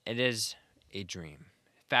 It is a dream.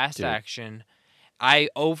 Fast action. I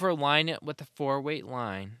overline it with a 4-weight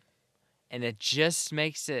line, and it just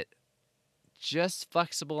makes it just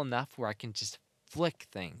flexible enough where I can just flick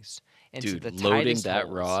things into the tightest loading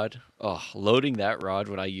that rod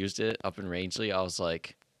when I used it up in Rangeley, I was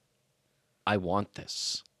like, I want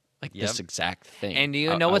this. Like this exact thing. And do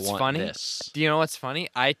you know what's funny? Do you know what's funny?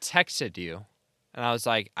 I texted you, and I was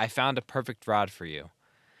like, I found a perfect rod for you.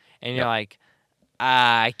 And you're like,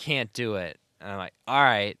 I can't do it. And I'm like, all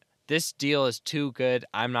right, this deal is too good.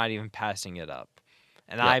 I'm not even passing it up.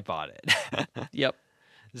 And I bought it. Yep.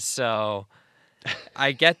 So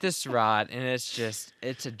I get this rod, and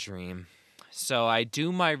it's a dream. So I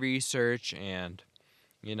do my research, and,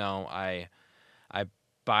 I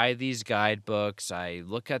buy these guidebooks. I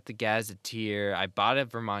look at the Gazetteer. I bought a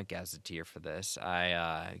Vermont Gazetteer for this.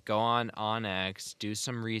 I go on Onyx, do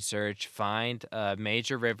some research, find a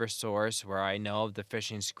major river source where I know the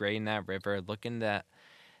fishing's great in that river, looking at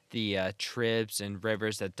the tribs and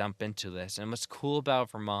rivers that dump into this. And what's cool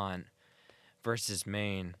about Vermont versus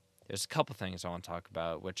Maine, there's a couple things I want to talk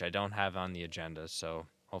about, which I don't have on the agenda, so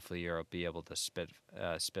hopefully you'll be able to spit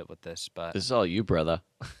with this. But this is all you, brother.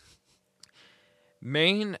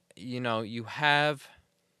 Maine, you do have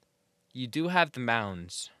the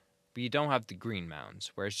mounds, but you don't have the green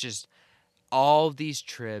mounds, where it's just all these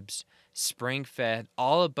tribs, spring-fed,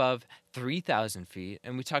 all above 3,000 feet,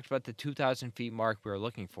 and we talked about the 2,000 feet mark we were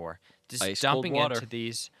looking for, just ice dumping into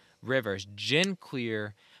these rivers, gin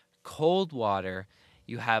clear, cold water.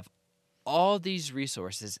 You have all these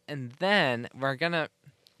resources, and then we're gonna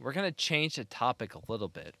change the topic a little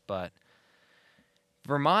bit, but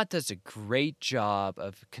Vermont does a great job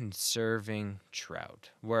of conserving trout,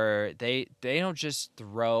 where they don't just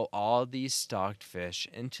throw all these stocked fish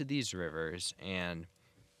into these rivers and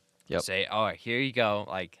say, "Oh, here you go."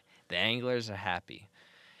 Like, the anglers are happy.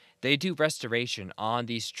 They do restoration on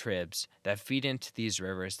these tribs that feed into these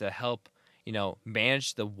rivers that help,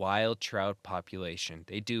 manage the wild trout population.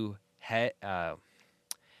 They do hedge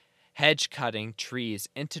cutting trees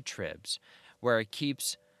into tribs, where it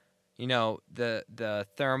keeps the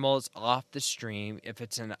thermals off the stream. If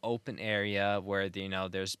it's an open area where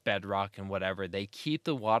there's bedrock and whatever, they keep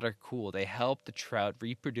the water cool. They help the trout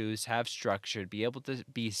reproduce, have structure, be able to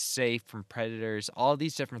be safe from predators, all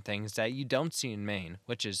these different things that you don't see in Maine,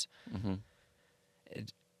 which is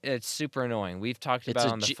it's super annoying. We've talked about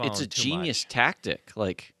it on the phone. It's a genius tactic.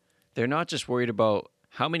 Like, they're not just worried about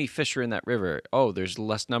how many fish are in that river. Oh, there's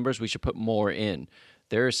less numbers, we should put more in.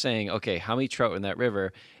 They're saying, okay, how many trout in that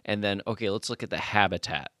river? And then, okay, let's look at the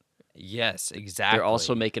habitat. Yes, exactly. They're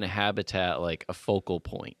also making a habitat like a focal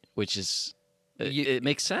point, which is, it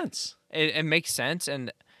makes sense. It makes sense.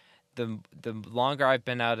 And the longer I've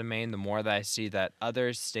been out of Maine, the more that I see that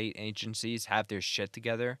other state agencies have their shit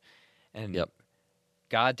together. And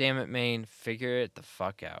God damn it, Maine, figure it the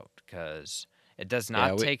fuck out, because it does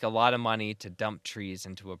not take a lot of money to dump trees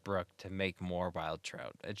into a brook to make more wild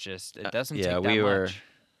trout. It doesn't take that much.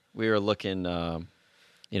 We were looking,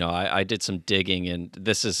 I did some digging, and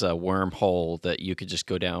this is a wormhole that you could just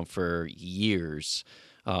go down for years.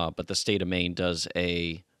 But the state of Maine does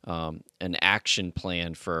an action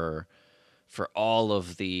plan for all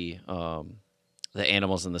of the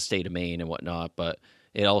animals in the state of Maine and whatnot. But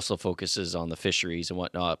it also focuses on the fisheries and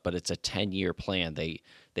whatnot. But it's a 10-year plan. They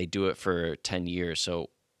do it for 10 years. So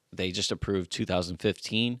they just approved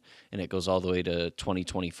 2015, and it goes all the way to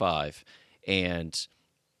 2025. And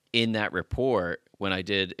in that report, when I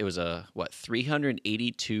did, it was a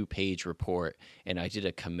 382-page report, and I did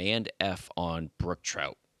a Command F on brook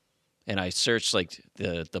trout. And I searched like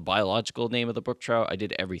the biological name of the brook trout. I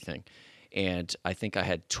did everything. And I think I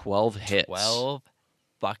had 12 hits. 12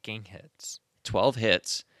 fucking hits. 12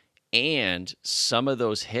 hits. And some of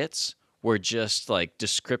those hits were just like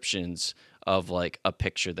descriptions of like a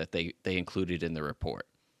picture that they included in the report.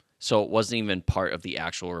 So it wasn't even part of the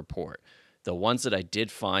actual report. The ones that I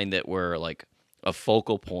did find that were like a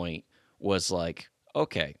focal point was like,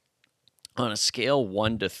 okay, on a scale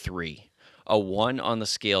 1 to 3, a 1 on the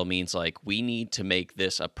scale means like we need to make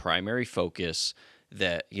this a primary focus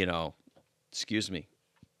that,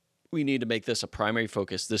 we need to make this a primary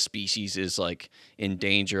focus. This species is like in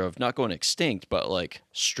danger of not going extinct, but like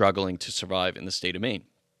struggling to survive in the state of Maine.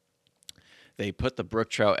 They put the brook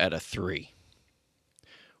trout at a 3,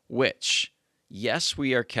 which, yes,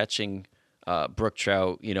 we are catching brook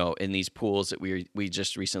trout, in these pools that we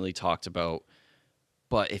just recently talked about.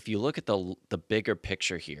 But if you look at the bigger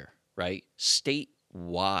picture here, right,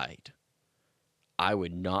 statewide, I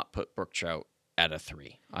would not put brook trout at a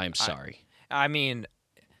 3. I'm sorry. I mean,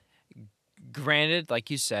 granted,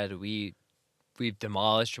 like you said, we've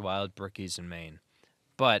demolished wild brookies in Maine.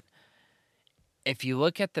 But if you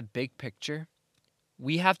look at the big picture,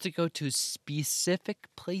 we have to go to specific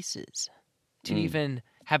places to even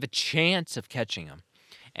have a chance of catching them.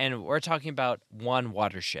 And we're talking about 1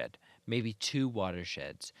 watershed, maybe 2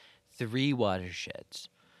 watersheds, 3 watersheds.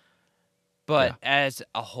 But as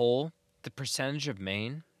a whole, the percentage of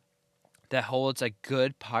Maine that holds a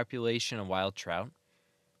good population of wild trout,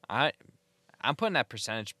 I'm putting that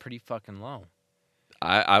percentage pretty fucking low.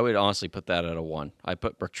 I would honestly put that at a 1. I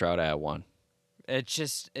put brook trout at a 1.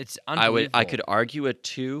 It's unbelievable. I could argue a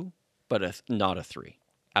 2, but not a 3.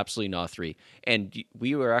 Absolutely not a 3. And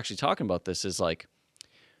we were actually talking about this is like,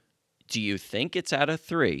 do you think it's at a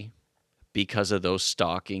 3 because of those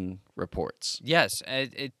stalking reports? Yes.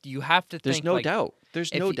 You have to think. There's no doubt.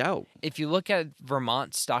 There's no doubt. If you look at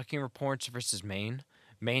Vermont stalking reports versus Maine,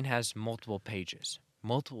 Maine has multiple pages.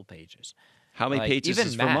 How many pages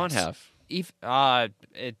does Vermont have?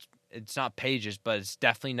 It's not pages, but it's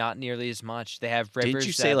definitely not nearly as much. They have rivers. Didn't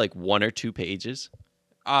you say like 1 or 2 pages?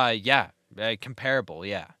 Yeah, comparable.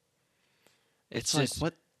 Yeah, it's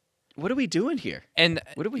like what are we doing here? And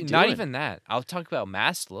what are we doing? Not even that. I'll talk about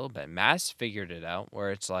Mass a little bit. Mass figured it out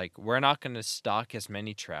where it's like we're not going to stock as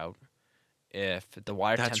many trout if the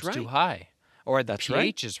water temp's too high or the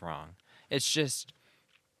pH is wrong. It's just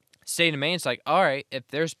state of Maine's like, all right, if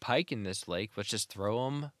there's pike in this lake, let's just throw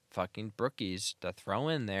them fucking brookies to throw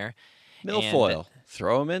in there. Milfoil.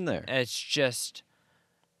 Throw them in there. It's just,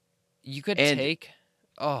 you could take,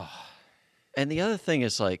 And the other thing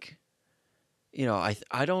is like,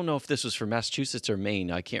 I don't know if this was for Massachusetts or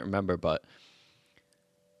Maine. I can't remember, but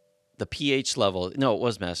the pH level, no, it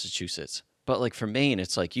was Massachusetts. But like for Maine,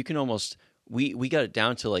 it's like you can almost, we got it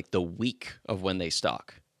down to like the week of when they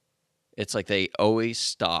stock. It's like they always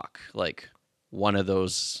stock like one of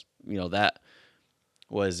those, that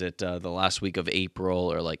was it the last week of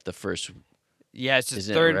April or like the first. Yeah, it's the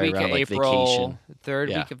third week of April. Third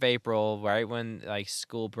week of April, right when like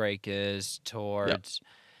school break is towards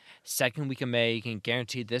second week of May. You can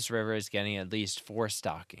guarantee this river is getting at least 4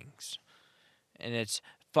 stockings, and it's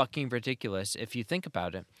fucking ridiculous if you think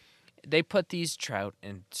about it. They put these trout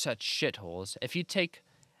in such shitholes. If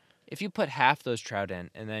you put half those trout in,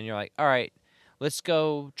 and then you're like, all right, let's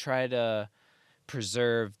go try to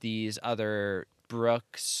preserve these other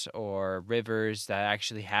brooks or rivers that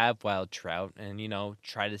actually have wild trout and,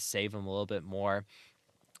 try to save them a little bit more,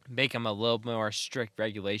 make them a little more strict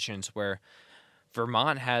regulations where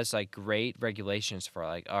Vermont has, like, great regulations for,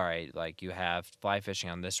 like, all right, like, you have fly fishing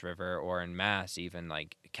on this river or in Mass even,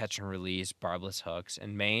 like, catch and release, barbless hooks.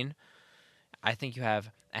 In Maine, I think you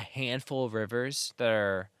have a handful of rivers that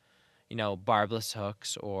are, barbless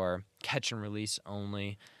hooks or catch and release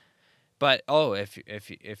only. But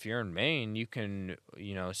if you're in Maine, you can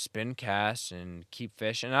spin cast and keep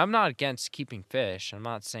fish. And I'm not against keeping fish. I'm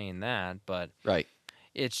not saying that, but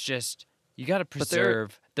it's just you got to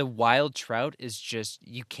preserve the wild trout. Is just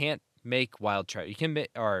you can't make wild trout. You can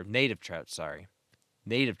make or native trout. Sorry,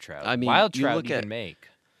 native trout. I mean, wild trout you can make.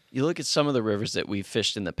 You look at some of the rivers that we've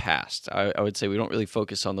fished in the past. I would say we don't really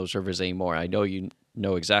focus on those rivers anymore. I know you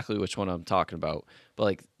know exactly which one I'm talking about, but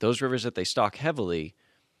like those rivers that they stock heavily.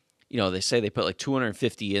 They say they put like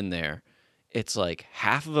 250 in there. It's like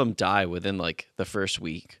half of them die within like the first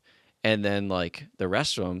week. And then like the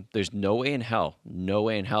rest of them, there's no way in hell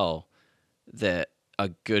that a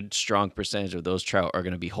good, strong percentage of those trout are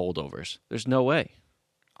going to be holdovers. There's no way.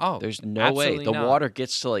 Oh, there's no way. The water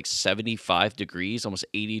gets to like 75 degrees, almost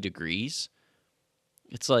 80 degrees.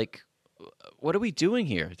 It's like, what are we doing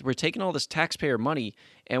here? We're taking all this taxpayer money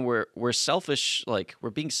and we're selfish. Like we're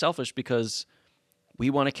being selfish because we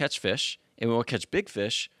want to catch fish, and we want to catch big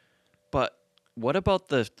fish, but what about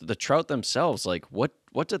the trout themselves? Like,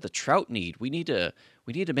 what do the trout need? We need to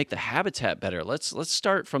make the habitat better. Let's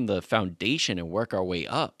start from the foundation and work our way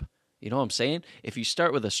up. You know what I'm saying? If you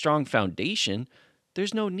start with a strong foundation,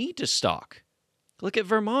 there's no need to stock. Look at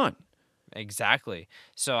Vermont. Exactly.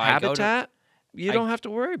 So Habitat, you I don't have to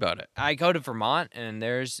worry about it. I go to Vermont, and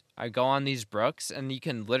I go on these brooks, and you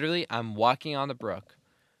can literally, I'm walking on the brook,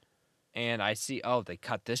 and I see, oh, they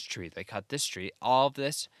cut this tree, all of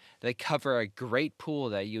this, they cover a great pool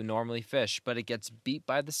that you normally fish, but it gets beat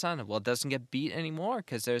by the sun. Well, it doesn't get beat anymore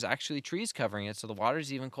because there's actually trees covering it, so the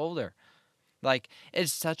water's even colder. Like,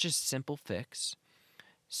 it's such a simple fix.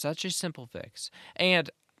 Such a simple fix.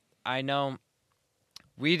 And I know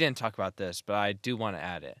we didn't talk about this, but I do want to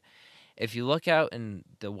add it. If you look out in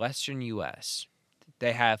the western U.S.,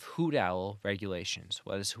 they have hoot owl regulations.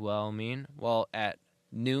 What does hoot owl mean? Well, at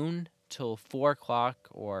noon till 4 o'clock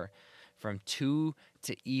or from 2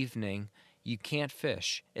 to evening, you can't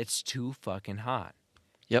fish. It's too fucking hot.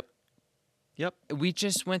 Yep. We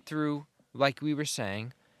just went through, like we were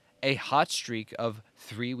saying, a hot streak of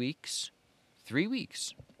 3 weeks. 3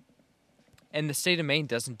 weeks. And the state of Maine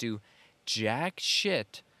doesn't do jack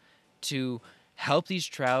shit to help these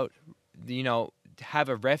trout, have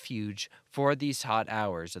a refuge for these hot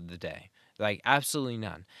hours of the day. Like, absolutely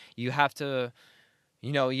none. You have to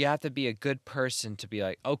be a good person to be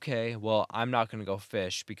like, okay, well, I'm not going to go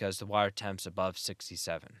fish because the water temp's above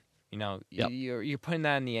 67. Yep. You're putting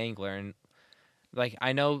that in the angler, and like,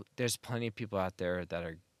 I know there's plenty of people out there that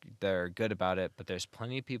are good about it, but there's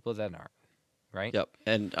plenty of people that aren't, right? Yep.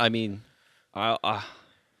 And I mean,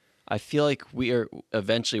 I feel like we're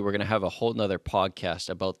going to have a whole nother podcast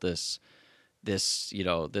about this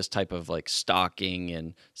type of like stocking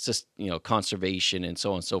and conservation and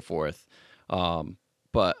so on and so forth.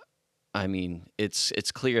 But I mean,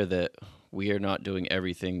 it's clear that we are not doing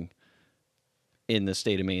everything in the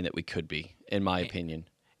state of Maine that we could be, in my opinion.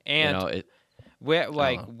 And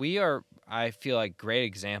we are, I feel like, great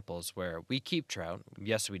examples where we keep trout.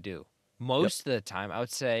 Yes, we do. Most of the time, I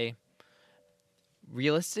would say,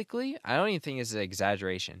 realistically, I don't even think it's an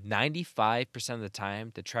exaggeration. 95% of the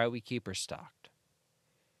time, the trout we keep are stocked.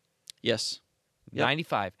 Yes. Yep.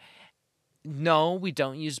 95. No, we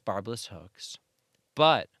don't use barbless hooks,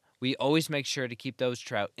 but we always make sure to keep those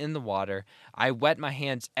trout in the water. I wet my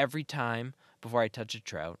hands every time before I touch a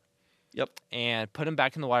trout. Yep. And put them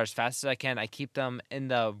back in the water as fast as I can. I keep them in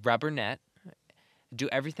the rubber net. Do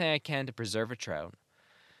everything I can to preserve a trout.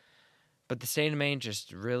 But the state of Maine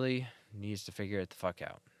just really needs to figure it the fuck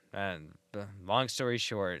out. And long story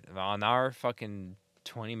short, on our fucking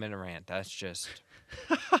 20-minute rant, that's just...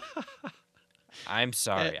 I'm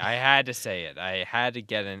sorry. I had to say it. I had to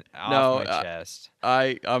get it off my chest.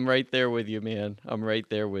 I'm right there with you, man. I'm right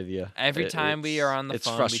there with you. Every time we are on the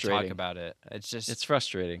phone, we talk about it. It's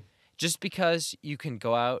frustrating. Just because you can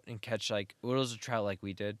go out and catch like oodles of trout like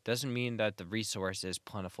we did doesn't mean that the resource is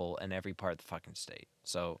plentiful in every part of the fucking state.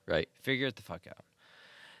 So figure it the fuck out.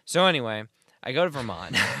 So anyway, I go to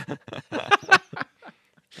Vermont.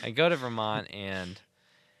 And,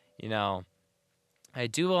 I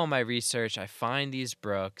do all my research. I find these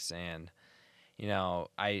brooks, and,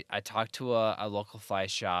 I talk to a local fly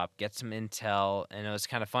shop, get some intel, and it was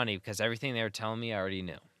kind of funny because everything they were telling me I already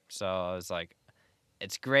knew. So I was like,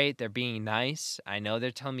 it's great. They're being nice. I know they're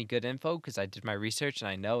telling me good info because I did my research, and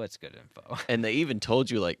I know it's good info. And they even told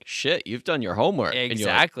you, like, shit, you've done your homework.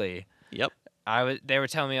 Exactly. Yep. They were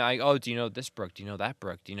telling me, like, oh, do you know this brook? Do you know that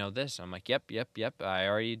brook? Do you know this? I'm like, yep. I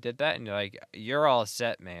already did that. And you're like, you're all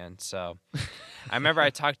set, man. So I remember I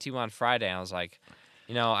talked to you on Friday, and I was like,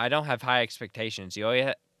 I don't have high expectations.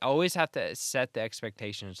 You always have to set the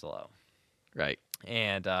expectations low. Right.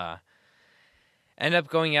 And ended up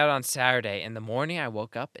going out on Saturday. In the morning, I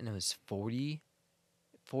woke up, and it was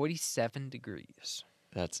 47 degrees.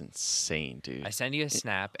 That's insane, dude. I send you a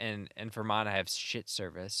snap, and in Vermont, I have shit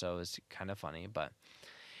service, so it was kind of funny. But,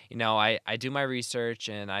 I do my research,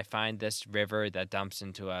 and I find this river that dumps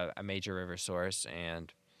into a major river source.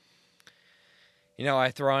 And,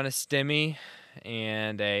 I throw on a stimmy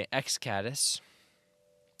and a X-Caddis,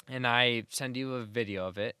 and I send you a video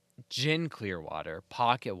of it. Gin clear water,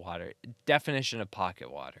 pocket water, definition of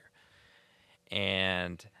pocket water.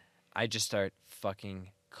 And I just start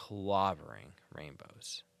fucking clobbering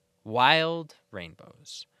rainbows. Wild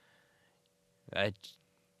rainbows. Like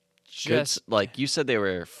you said, they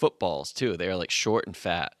were footballs too. They were like short and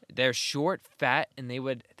fat. They're short, fat, and they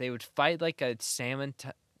would fight like a salmon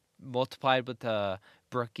multiplied with a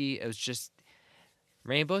brookie. It was just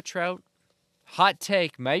rainbow trout. Hot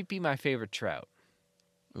take, might be my favorite trout.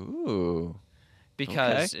 Ooh.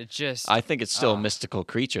 because it just. I think it's still a mystical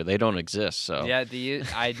creature. They don't exist, so. Yeah,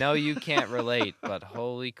 I know you can't relate, but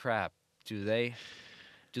holy crap, do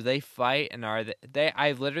they fight, and are they?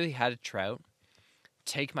 I literally had a trout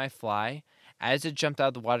take my fly. As it jumped out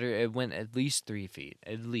of the water, it went at least 3 feet,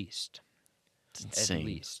 at least. It's insane. At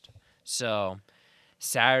least. So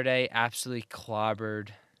Saturday, absolutely clobbered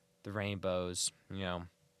the rainbows.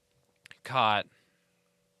 Caught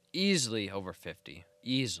easily over 50,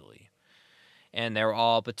 easily, and they were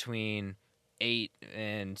all between 8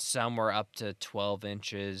 and some were up to 12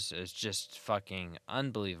 inches. It's just fucking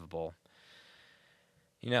unbelievable.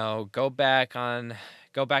 Go back out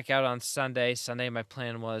on Sunday. Sunday, my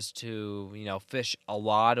plan was to, fish a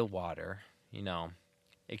lot of water,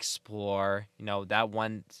 explore. That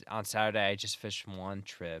one on Saturday, I just fished one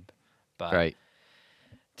trib, but Right.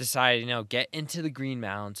 decided, get into the Green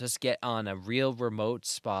Mountains. Let's get on a real remote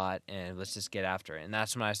spot and let's just get after it. And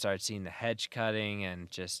that's when I started seeing the hedge cutting and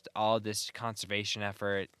just all this conservation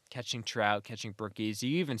effort, catching trout, catching brookies.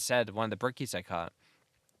 You even said one of the brookies I caught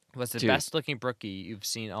was the best looking brookie you've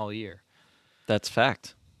seen all year. That's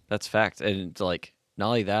fact. And like, not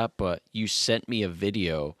only that, but you sent me a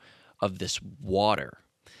video of this water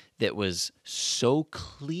that was so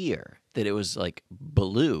clear that it was like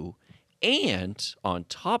blue. And on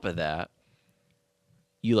top of that,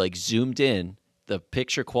 you like zoomed in, the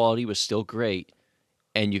picture quality was still great,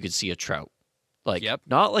 and you could see a trout. Like,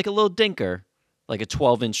 not like a little dinker, like a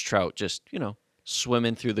 12-inch trout, just,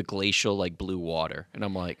 swimming through the glacial, like, blue water. And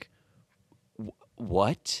I'm like,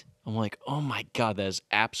 what? I'm like, oh my God, that is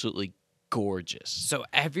absolutely gorgeous. So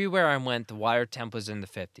everywhere I went, the water temp was in the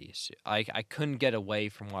 50s. I couldn't get away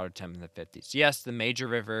from water temp in the 50s. Yes, the major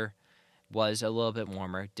river was a little bit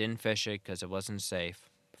warmer. Didn't fish it because it wasn't safe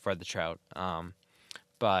for the trout.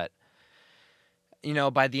 But,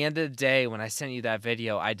 by the end of the day, when I sent you that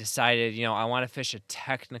video, I decided, I want to fish a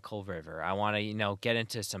technical river. I want to, get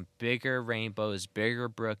into some bigger rainbows, bigger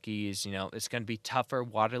brookies. It's going to be tougher.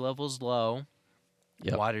 Water level's low.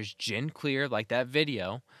 Yep. Water's gin clear, like that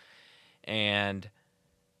video. And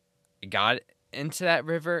I got into that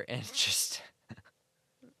river and just...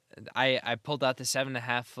 I pulled out the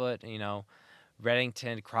 7.5 foot,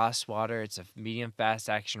 Reddington crosswater. It's a medium fast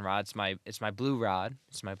action rod. It's my blue rod.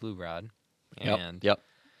 And yep.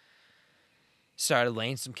 Started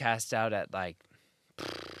laying some cast out at like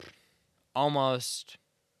almost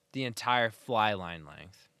the entire fly line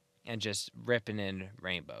length and just ripping in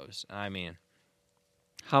rainbows. I mean,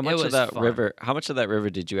 how much of that river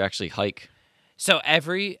did you actually hike? So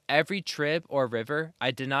every trip or river,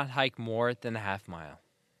 I did not hike more than a half mile.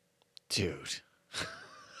 Dude.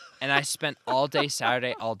 And I spent all day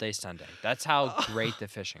Saturday, all day Sunday. That's how great the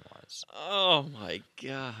fishing was. Oh, my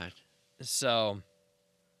God. So,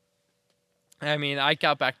 I mean, I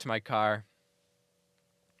got back to my car,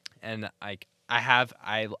 and I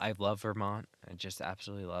love Vermont. I just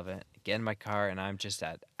absolutely love it. Get in my car, and I'm just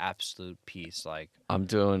at absolute peace. Like, I'm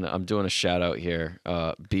doing a shout out here.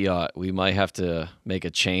 Biot, we might have to make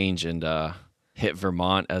a change and hit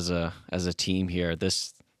Vermont as a team here.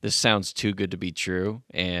 This sounds too good to be true,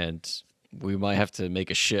 and we might have to make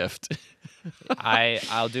a shift.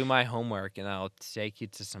 I'll do my homework, and I'll take you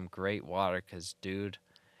to some great water because, dude,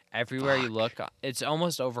 everywhere you look, it's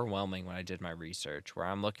almost overwhelming when I did my research, where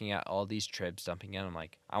I'm looking at all these tribs dumping in. I'm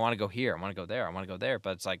like, I want to go here. I want to go there. I want to go there.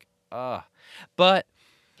 But it's like, But,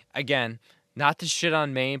 again, not the shit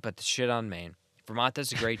on Maine, but the shit on Maine. Vermont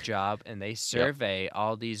does a great job, and they survey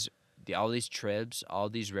all these tribs, all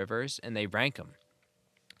these rivers, and they rank them.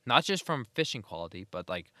 Not just from fishing quality, but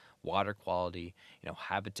like water quality,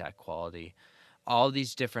 habitat quality, all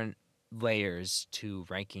these different layers to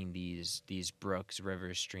ranking these brooks,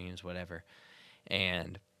 rivers, streams, whatever.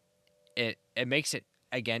 And it makes it,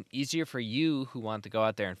 again, easier for you who want to go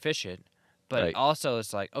out there and fish it. But Right. Also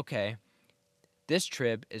it's like, okay, this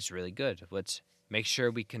trib is really good. Let's make sure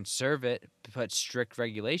we conserve it, put strict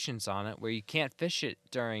regulations on it where you can't fish it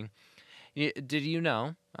during... Did you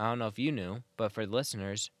know? I don't know if you knew, but for the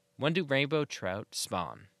listeners, when do rainbow trout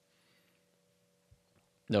spawn?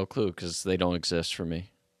 No clue, because they don't exist for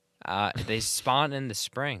me. They spawn in the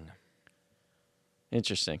spring.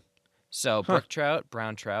 Interesting. So brook trout,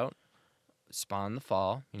 brown trout, spawn in the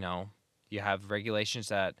fall. You have regulations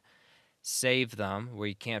that save them, where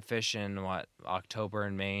you can't fish in October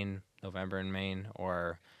in Maine, November in Maine,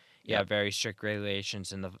 or very strict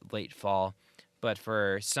regulations in the late fall. But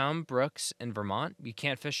for some brooks in Vermont, you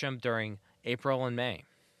can't fish them during April and May.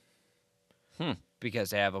 Because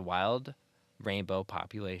they have a wild rainbow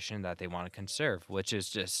population that they want to conserve, which is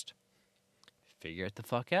just figure it the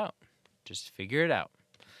fuck out. Just figure it out.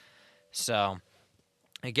 So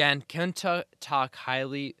Again, couldn't talk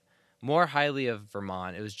more highly of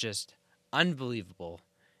Vermont. It was just unbelievable.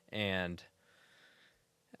 And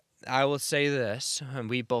I will say this, and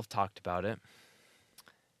we both talked about it.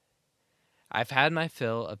 I've had my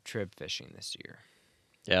fill of trib fishing this year.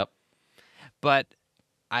 Yep. But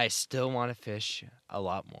I still want to fish a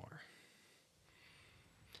lot more.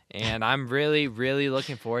 And I'm really, really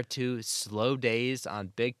looking forward to slow days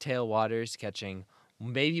on big tail waters, catching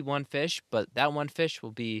maybe one fish, but that one fish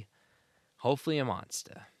will be hopefully a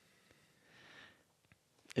monster.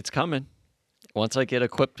 It's coming. Once I get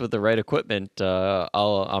equipped with the right equipment,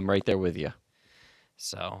 I'm right there with you.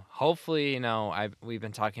 So hopefully, we've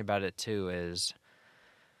been talking about it too, is,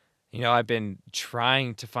 I've been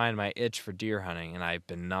trying to find my itch for deer hunting, and I've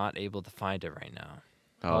been not able to find it right now.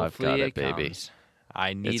 Oh, hopefully I've got it, baby. Comes.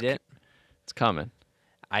 I need it. It's coming.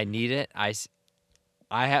 I need it. I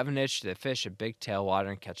have an itch to fish a big tail water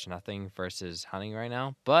and catch nothing versus hunting right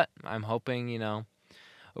now, but I'm hoping,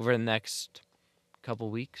 over the next couple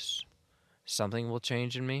weeks, something will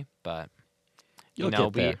change in me, but You'll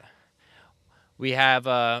get there. We have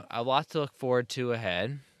a lot to look forward to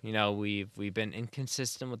ahead. We've been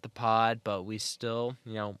inconsistent with the pod, but we still,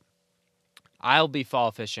 I'll be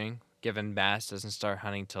fall fishing, given Bass doesn't start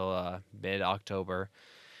hunting till mid-October.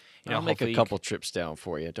 I'll make a couple trips down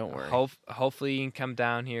for you. Don't worry. Hopefully you can come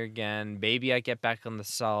down here again. Maybe I get back on the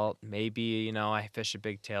salt. Maybe, I fish a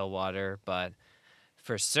big tail water. But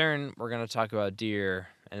for certain, we're going to talk about deer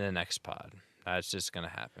in the next pod. That's just going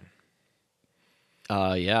to happen.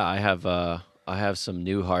 Yeah, I have some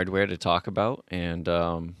new hardware to talk about, and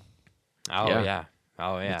yeah.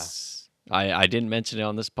 I didn't mention it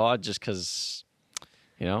on this pod just because,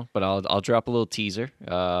 but I'll drop a little teaser.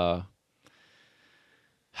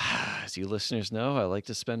 As you listeners know, I like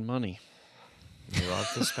to spend money. You love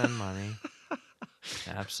to spend money.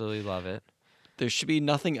 Absolutely love it. There should be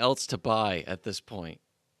nothing else to buy at this point.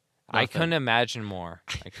 Nothing. I couldn't imagine more.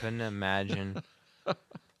 I couldn't imagine.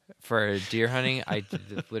 For deer hunting, I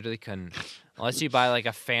literally couldn't. Unless you buy like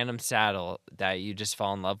a phantom saddle that you just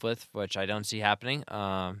fall in love with, which I don't see happening.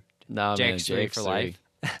 No, JX3 for life.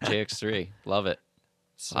 JX3. Love it.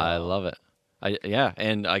 So. I love it.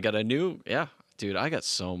 And I got a new, dude, I got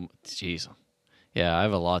jeez. Yeah, I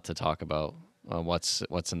have a lot to talk about on what's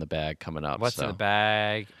in the bag coming up. What's in the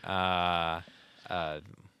bag? What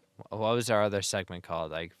was our other segment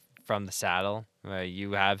called? Like, From the Saddle?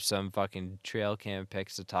 You have some fucking trail cam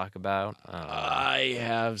pics to talk about. I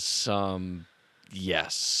have some.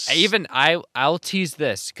 Yes. I'll tease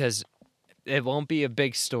this because it won't be a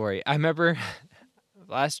big story. I remember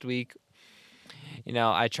last week,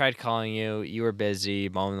 I tried calling you. You were busy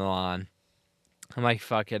mowing the lawn. I'm like,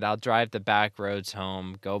 fuck it. I'll drive the back roads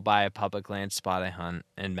home, go by a public land spot I hunt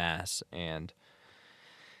in Mass, and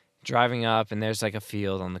driving up, and there's like a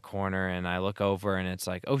field on the corner, and I look over, and it's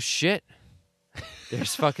like, oh shit.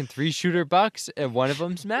 There's fucking 3-shooter bucks, and one of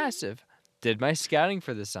them's massive. Did my scouting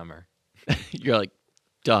for the summer. You're like,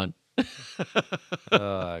 done.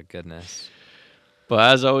 Oh, goodness.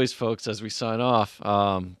 But as always, folks, as we sign off,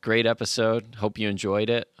 great episode. Hope you enjoyed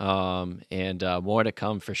it. And more to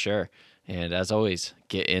come for sure. And as always,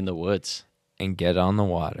 get in the woods. And get on the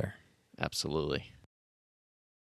water. Absolutely.